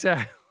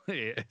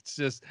 exactly, it's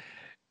just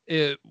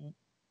it.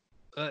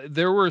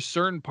 There were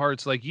certain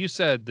parts, like you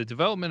said, the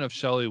development of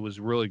Shelley was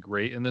really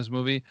great in this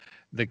movie.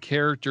 The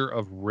character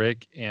of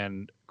Rick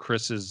and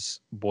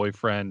Chris's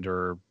boyfriend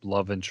or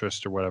love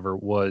interest or whatever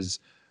was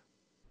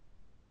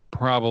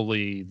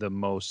probably the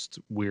most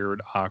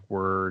weird,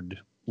 awkward,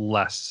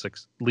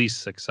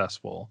 least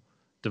successful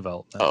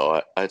development.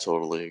 Oh, I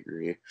totally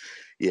agree.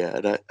 Yeah,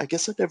 and I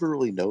guess I never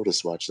really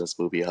noticed watching this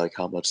movie like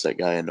how much that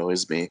guy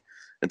annoys me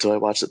until I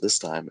watched it this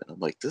time, and I'm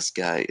like, this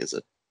guy is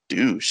a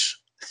douche.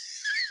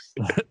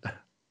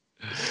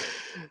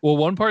 Well,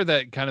 one part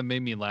that kind of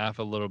made me laugh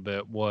a little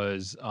bit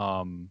was,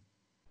 I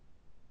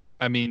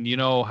mean, you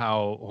know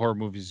how horror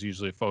movies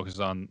usually focus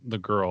on the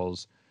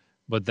girls,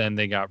 but then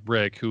they got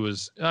Rick, who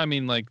was, I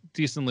mean, like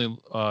decently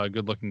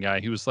good-looking guy.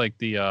 He was like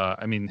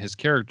I mean, his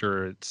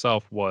character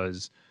itself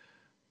was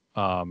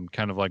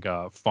kind of like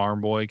a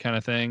farm boy kind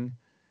of thing,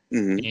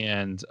 Mm-hmm.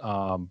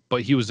 and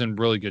but he was in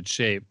really good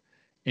shape,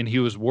 and he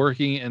was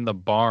working in the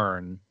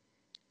barn,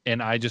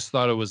 and I just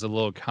thought it was a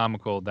little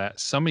comical that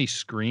somebody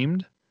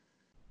screamed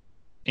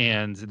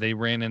and they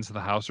ran into the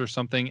house or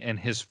something, and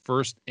his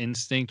first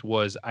instinct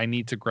was, I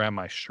need to grab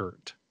my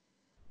shirt.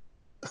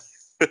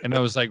 And I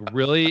was like,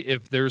 really?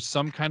 If there's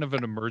some kind of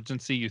an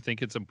emergency, you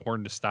think it's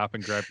important to stop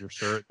and grab your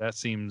shirt? That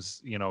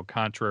seems,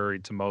 contrary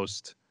to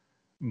most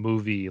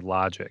movie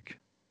logic.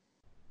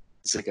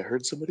 He's like, I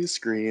heard somebody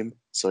scream,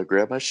 so I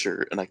grabbed my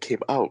shirt and I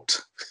came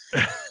out.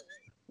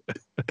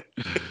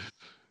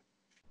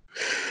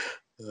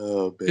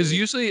 Oh, Because man.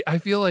 usually I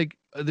feel like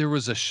there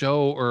was a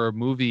show or a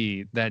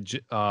movie that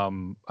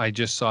I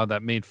just saw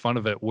that made fun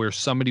of it, where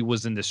somebody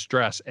was in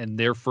distress and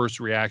their first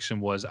reaction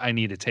was, I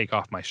need to take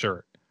off my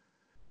shirt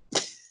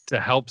to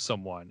help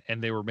someone.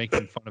 And they were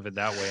making fun of it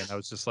that way. And I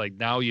was just like,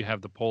 now you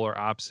have the polar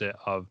opposite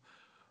of,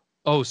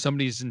 oh,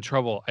 somebody's in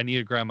trouble, I need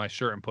to grab my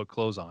shirt and put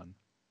clothes on.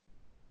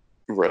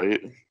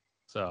 Right.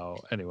 So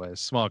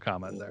anyways, small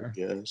comment there.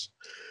 Yes.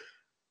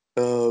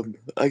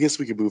 I guess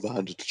we can move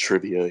on to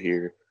trivia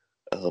here.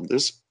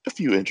 There's a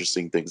few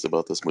interesting things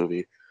about this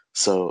movie.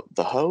 So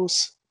the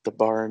house, the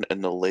barn,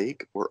 and the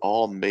lake were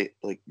all made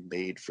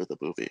for the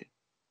movie.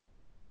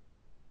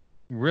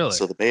 Really?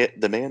 So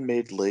the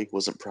man-made lake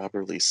wasn't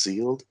properly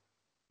sealed,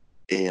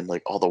 and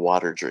like all the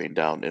water drained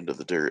down into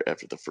the dirt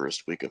after the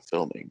first week of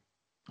filming.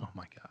 Oh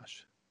my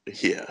gosh.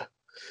 Yeah.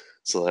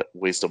 So that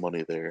waste of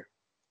money there.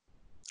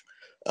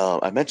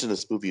 I mentioned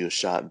this movie was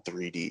shot in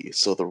 3D.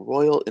 So the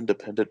Royal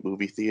Independent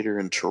Movie Theater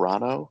in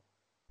Toronto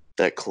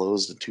that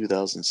closed in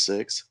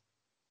 2006,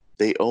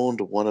 they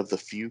owned one of the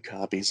few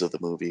copies of the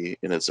movie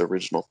in its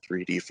original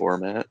 3D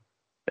format,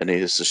 and they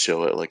used to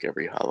show it like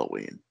every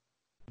Halloween.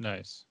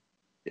 Nice.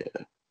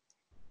 Yeah.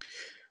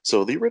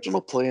 So the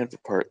original plan for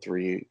Part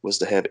 3 was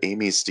to have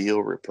Amy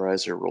Steele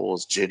reprise her role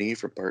as Ginny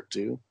from Part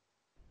 2.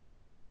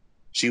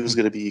 She was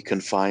going to be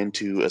confined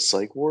to a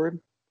psych ward.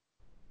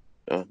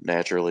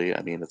 Naturally,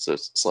 I mean, it's a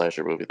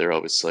slasher movie. They're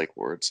always psych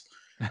wards.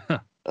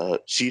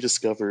 She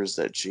discovers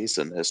that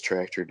Jason has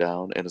tracked her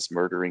down and is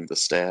murdering the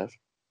staff.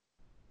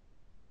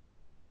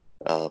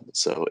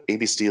 So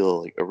Amy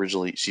Steele,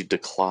 originally, she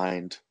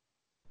declined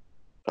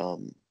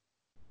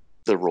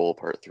the role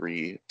Part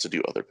 3 to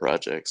do other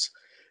projects,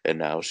 and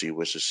now she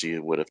wishes she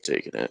would have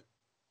taken it.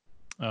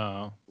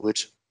 Oh.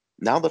 Which,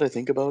 now that I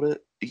think about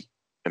it,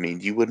 I mean,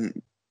 you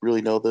wouldn't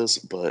really know this,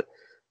 but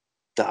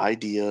the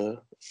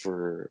idea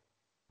for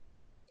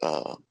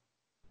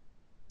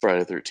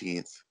Friday the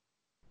 13th,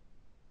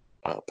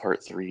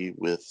 Part 3,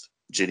 with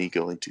Ginny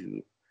going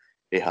to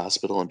a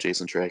hospital and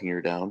Jason tracking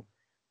her down,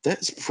 that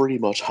is pretty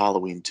much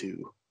Halloween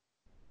 2.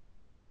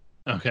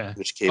 Okay.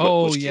 Which came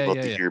out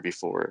the year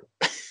before.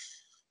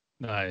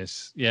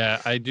 Nice.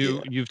 Yeah, I do.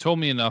 Yeah. You've told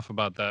me enough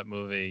about that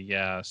movie.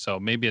 Yeah, so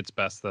maybe it's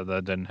best that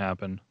didn't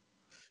happen.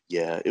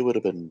 Yeah, it would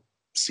have been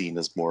seen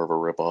as more of a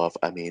ripoff.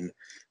 I mean,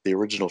 the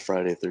original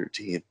Friday the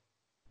 13th,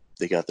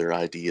 they got their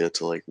idea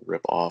to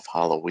rip off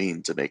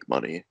Halloween to make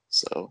money.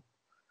 So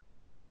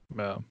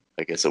Yeah.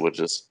 I guess it would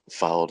just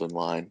followed in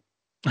line.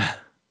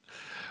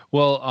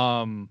 Well,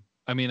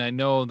 I mean, I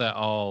know that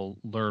I'll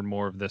learn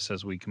more of this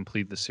as we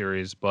complete the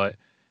series, but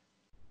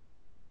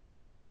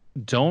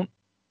don't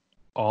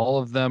all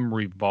of them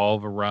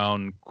revolve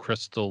around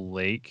Crystal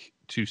Lake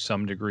to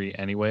some degree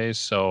anyways?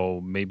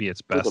 So maybe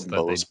it's best for the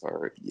most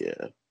part,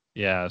 yeah.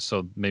 Yeah,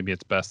 so maybe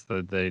it's best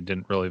that they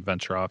didn't really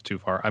venture off too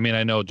far. I mean,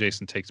 I know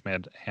Jason Takes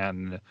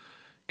Manhattan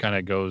kind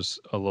of goes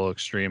a little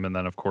extreme, and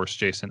then of course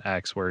Jason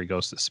X, where he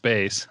goes to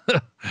space,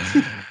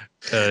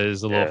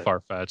 is a little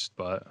far-fetched,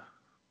 but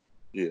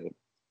yeah.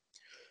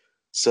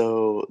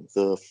 So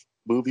the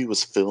movie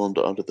was filmed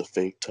under the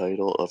fake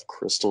title of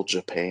Crystal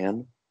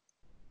Japan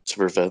to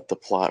prevent the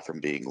plot from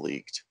being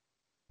leaked.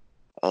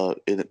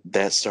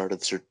 That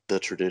started the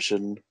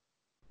tradition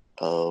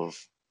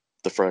of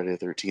the Friday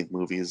the 13th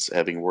movies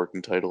having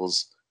working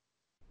titles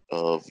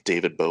of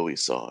David Bowie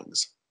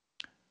songs.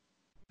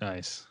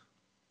 Nice.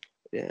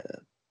 Yeah.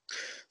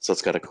 So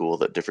it's kind of cool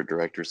that different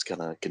directors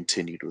kind of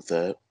continued with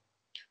that.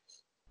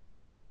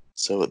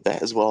 So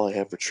that is all I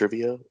have for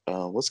trivia.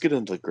 Let's get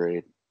into the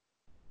grade.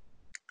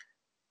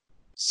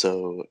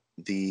 So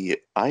the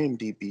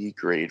IMDb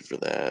grade for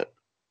that,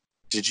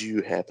 did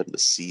you happen to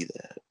see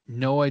that?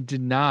 No, I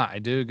did not. I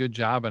did a good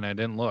job and I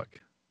didn't look.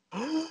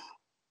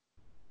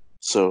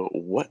 So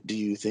what do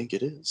you think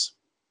it is?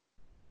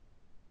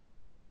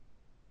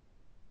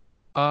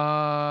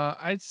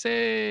 I'd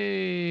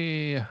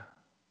say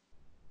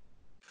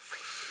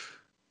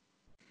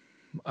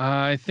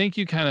I think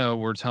you kind of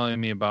were telling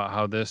me about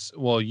how this.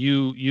 Well,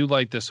 you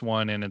like this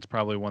one, and it's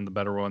probably one of the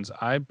better ones.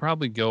 I'd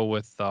probably go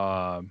with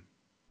a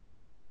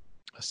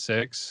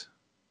 6.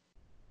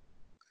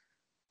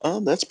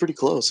 That's pretty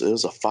close. It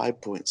was a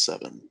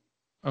 5.7.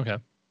 Okay.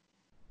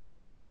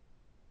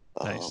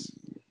 Um, Nice.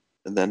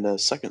 and then the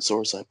second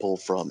source I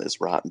pulled from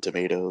is Rotten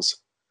Tomatoes.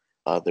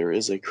 There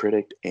is a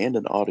critic and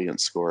an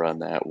audience score on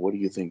that. What do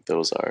you think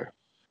those are?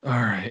 All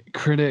right.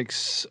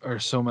 Critics are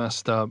so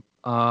messed up.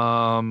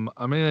 I'm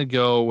gonna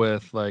go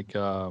with like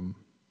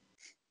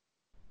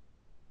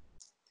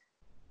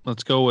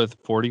let's go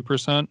with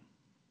 40%.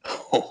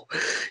 Oh,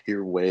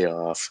 you're way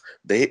off.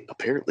 They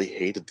apparently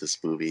hated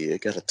this movie.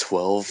 It got a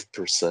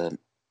 12%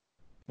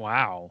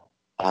 Wow.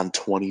 on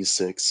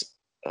 26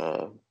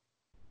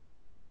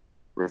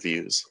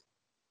 reviews.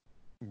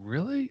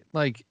 Really?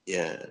 Like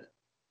Yeah.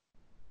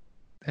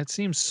 that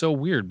seems so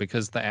weird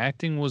because the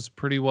acting was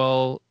pretty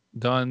well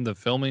done, the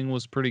filming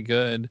was pretty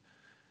good.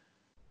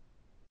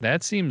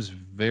 That seems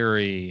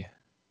very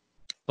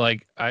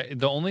like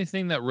the only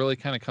thing that really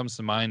kind of comes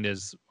to mind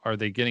is, are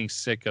they getting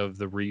sick of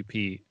the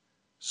repeat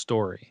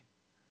story?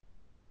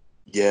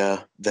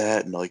 Yeah,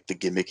 that and like the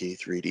gimmicky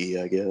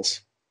 3D, I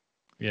guess.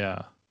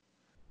 Yeah.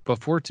 But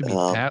for it to be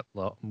Um, that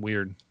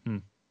weird.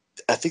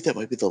 I think that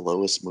might be the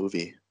lowest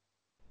movie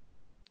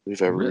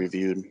we've ever Really?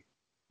 reviewed with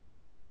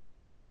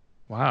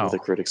a Wow.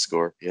 critic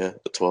score. Yeah,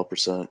 a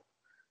 12%.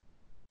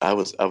 I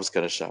was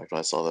kind of shocked when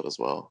I saw that as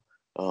well.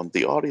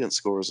 The audience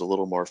score is a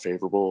little more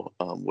favorable.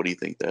 What do you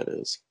think that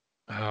is?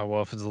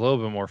 Well, if it's a little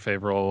bit more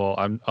favorable,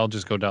 I'll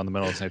just go down the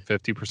middle and say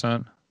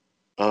 50%.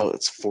 Oh,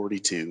 it's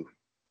 42,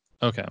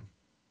 Okay.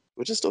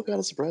 which is still kind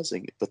of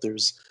surprising. But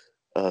there's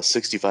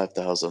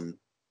 65,000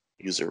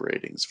 user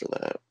ratings for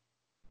that,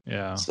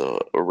 Yeah. so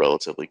a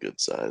relatively good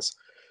size.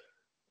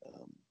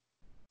 Um,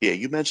 yeah,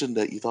 you mentioned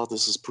that you thought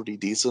this is pretty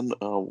decent.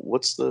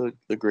 What's the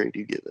grade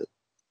you give it?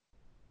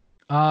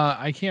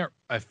 I can't.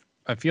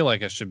 I feel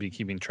like I should be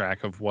keeping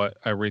track of what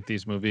I rate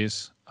these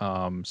movies.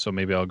 So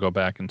maybe I'll go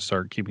back and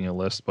start keeping a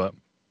list. But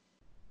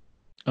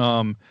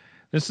um,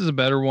 this is a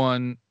better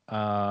one.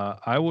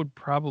 I would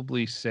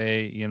probably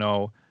say,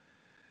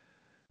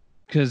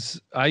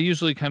 because I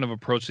usually kind of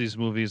approach these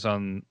movies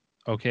on,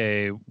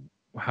 okay,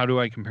 how do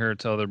I compare it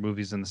to other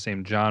movies in the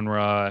same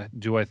genre?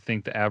 Do I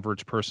think the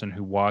average person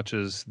who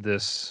watches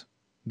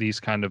these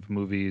kind of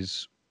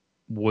movies,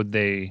 would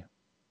they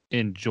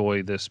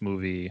enjoy this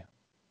movie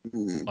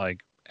Hmm.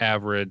 like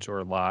average or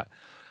a lot?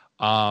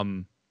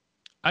 Um,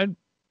 I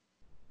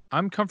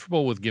I'm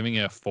comfortable with giving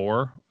it a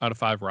 4 out of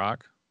 5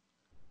 rock.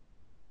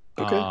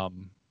 Okay.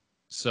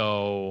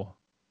 So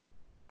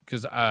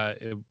because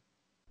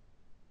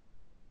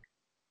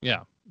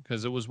yeah,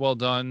 because it was well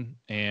done,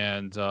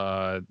 and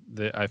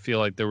I feel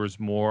like there was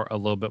a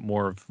little bit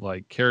more of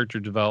like character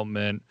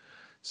development.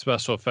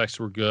 Special effects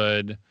were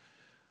good.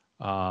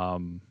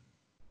 Um,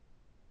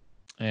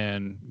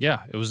 and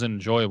yeah, it was an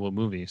enjoyable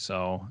movie.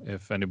 So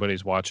if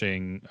anybody's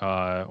watching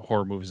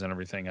horror movies and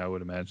everything, I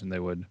would imagine they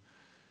would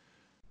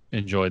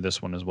enjoy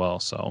this one as well.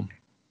 So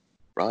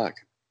Rock.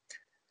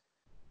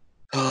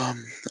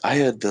 I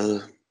had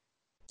the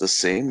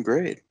same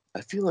grade.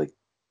 I feel like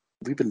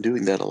we've been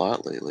doing that a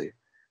lot lately.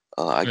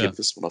 I yeah. give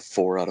this one a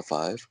 4 out of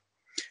 5.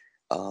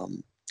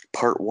 Um,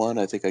 part one,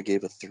 I think I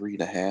gave a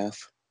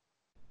 3.5.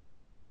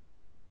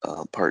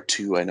 Part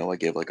two, I know I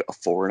gave like a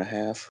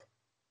 4.5.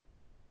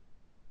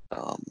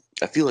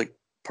 I feel like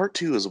part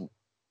two is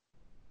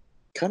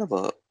kind of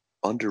a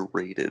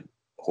underrated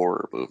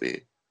horror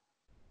movie.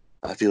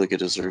 I feel like it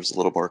deserves a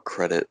little more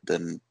credit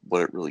than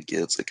what it really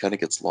gets. It kind of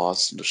gets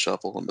lost in the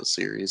shuffle in the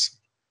series.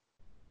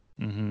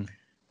 Mm-hmm.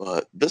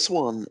 But this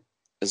one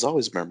is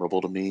always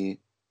memorable to me.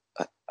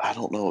 I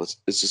don't know.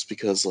 It's just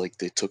because like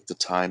they took the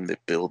time to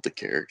build the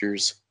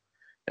characters,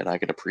 and I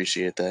can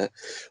appreciate that.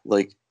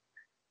 Like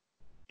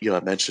I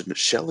mentioned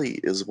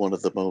Shelley is one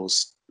of the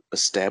most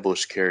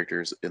established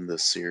characters in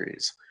this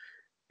series.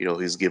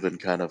 He's given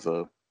kind of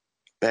a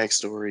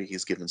backstory.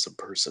 He's given some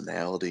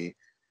personality.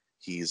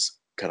 He's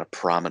kind of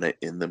prominent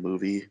in the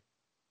movie,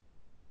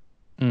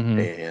 Mm-hmm.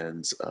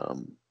 and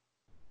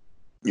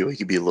he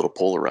can be a little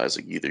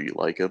polarizing. Either you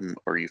like him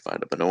or you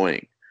find him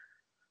annoying.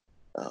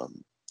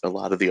 A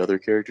lot of the other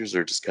characters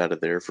are just kind of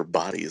there for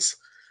bodies.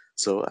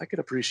 So I can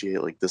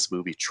appreciate like this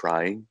movie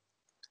trying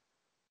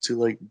to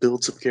like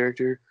build some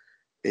character,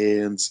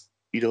 and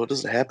you know, it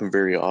doesn't happen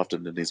very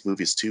often in these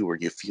movies too, where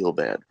you feel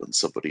bad when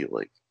somebody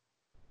like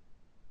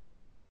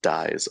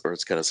dies, or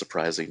it's kind of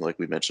surprising, like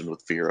we mentioned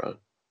with Vera.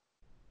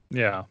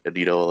 Yeah. And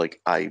you know,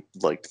 like I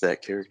liked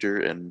that character,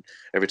 and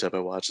every time I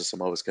watch this,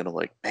 I'm always kind of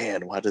like,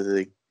 man, why did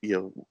they, you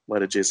know, why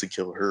did Jason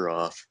kill her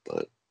off?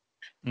 But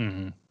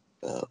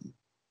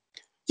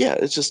yeah,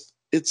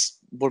 it's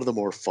one of the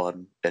more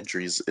fun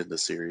entries in the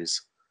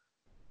series.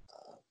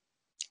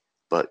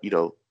 But you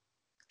know,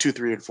 2,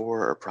 3, and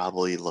 4 are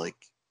probably like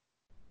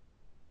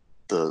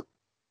the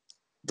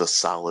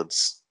solid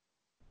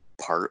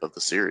part of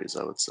the series,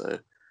 I would say.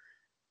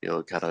 You know,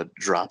 it kind of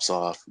drops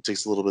off. It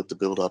takes a little bit to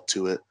build up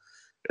to it,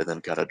 and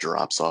then kind of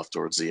drops off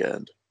towards the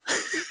end.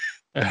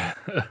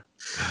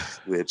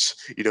 Which,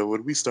 you know,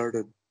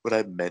 when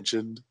I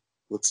mentioned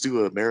let's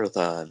do a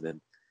marathon, and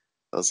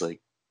I was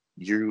like,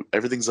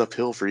 everything's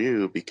uphill for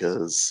you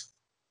because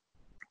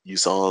you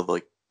saw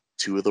like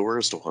 2 of the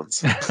worst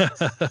ones.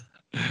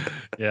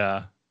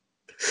 Yeah.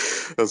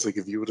 I was like,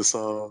 if you would have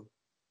saw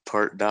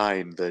part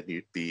 9, then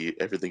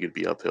everything would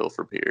be uphill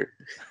from here.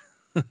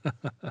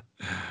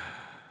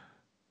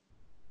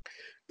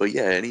 But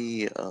yeah,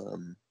 any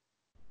kind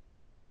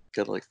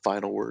of like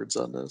final words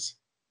on this?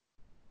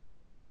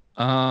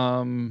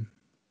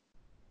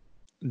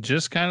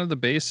 Just kind of the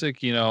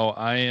basic, you know,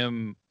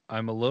 I'm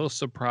a little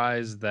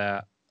surprised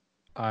that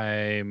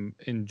I'm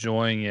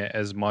enjoying it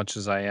as much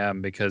as I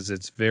am, because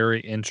it's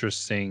very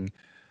interesting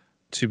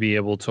to be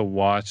able to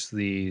watch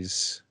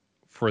these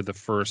for the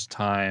first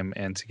time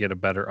and to get a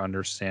better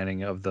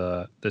understanding of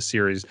the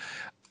series.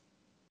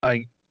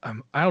 I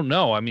don't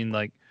know. I mean,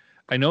 like,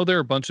 I know there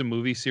are a bunch of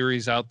movie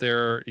series out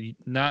there,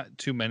 not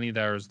too many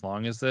that are as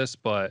long as this,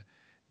 but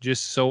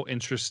just so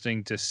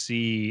interesting to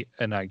see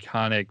an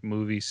iconic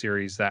movie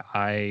series that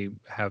I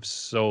have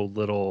so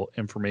little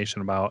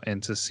information about,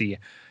 and to see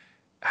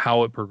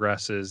how it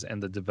progresses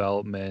and the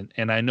development.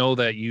 And I know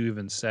that you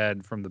even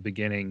said from the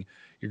beginning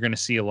you're going to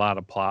see a lot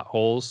of plot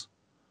holes.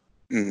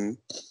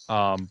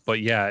 But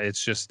yeah,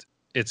 it's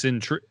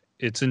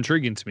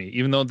intriguing to me.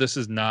 Even though this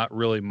is not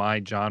really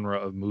my genre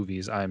of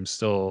movies, I'm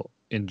still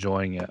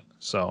enjoying it.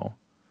 So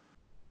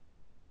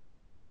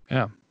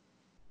yeah.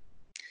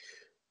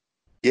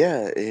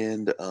 Yeah,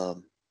 and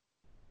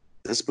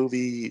this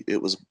movie,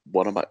 it was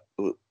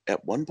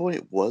at one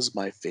point was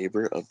my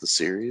favorite of the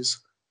series.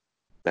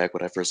 Back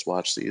when I first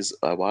watched these,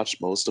 I watched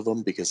most of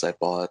them because I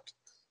bought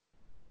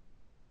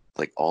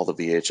like all the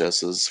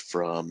VHSs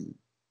from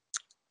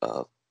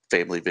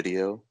Family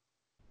Video,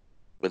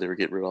 where they were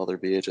getting rid of all their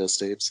VHS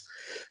tapes.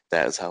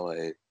 That is how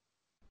I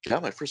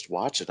got my first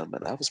watching them,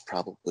 and I was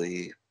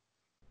probably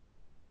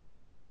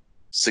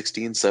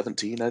 16,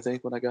 17, I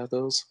think, when I got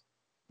those.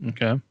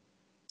 Okay.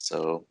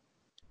 So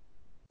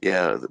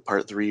yeah, the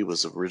part 3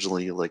 was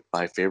originally like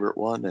my favorite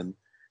one, and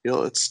you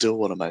know, it's still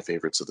one of my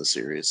favorites of the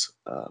series.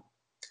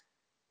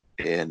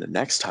 And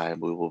next time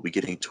we will be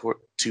getting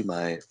to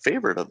my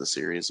favorite of the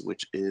series,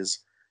 which is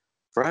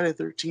Friday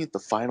the 13th, the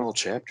final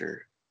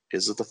chapter.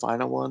 Is it the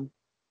final one?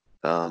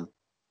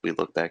 We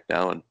look back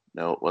now and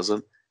no, it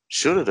wasn't.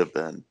 Should it have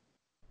been?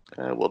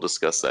 We'll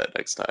discuss that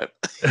next time.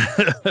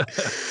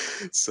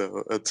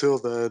 So until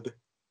then,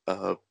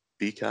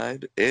 be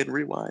kind and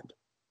rewind.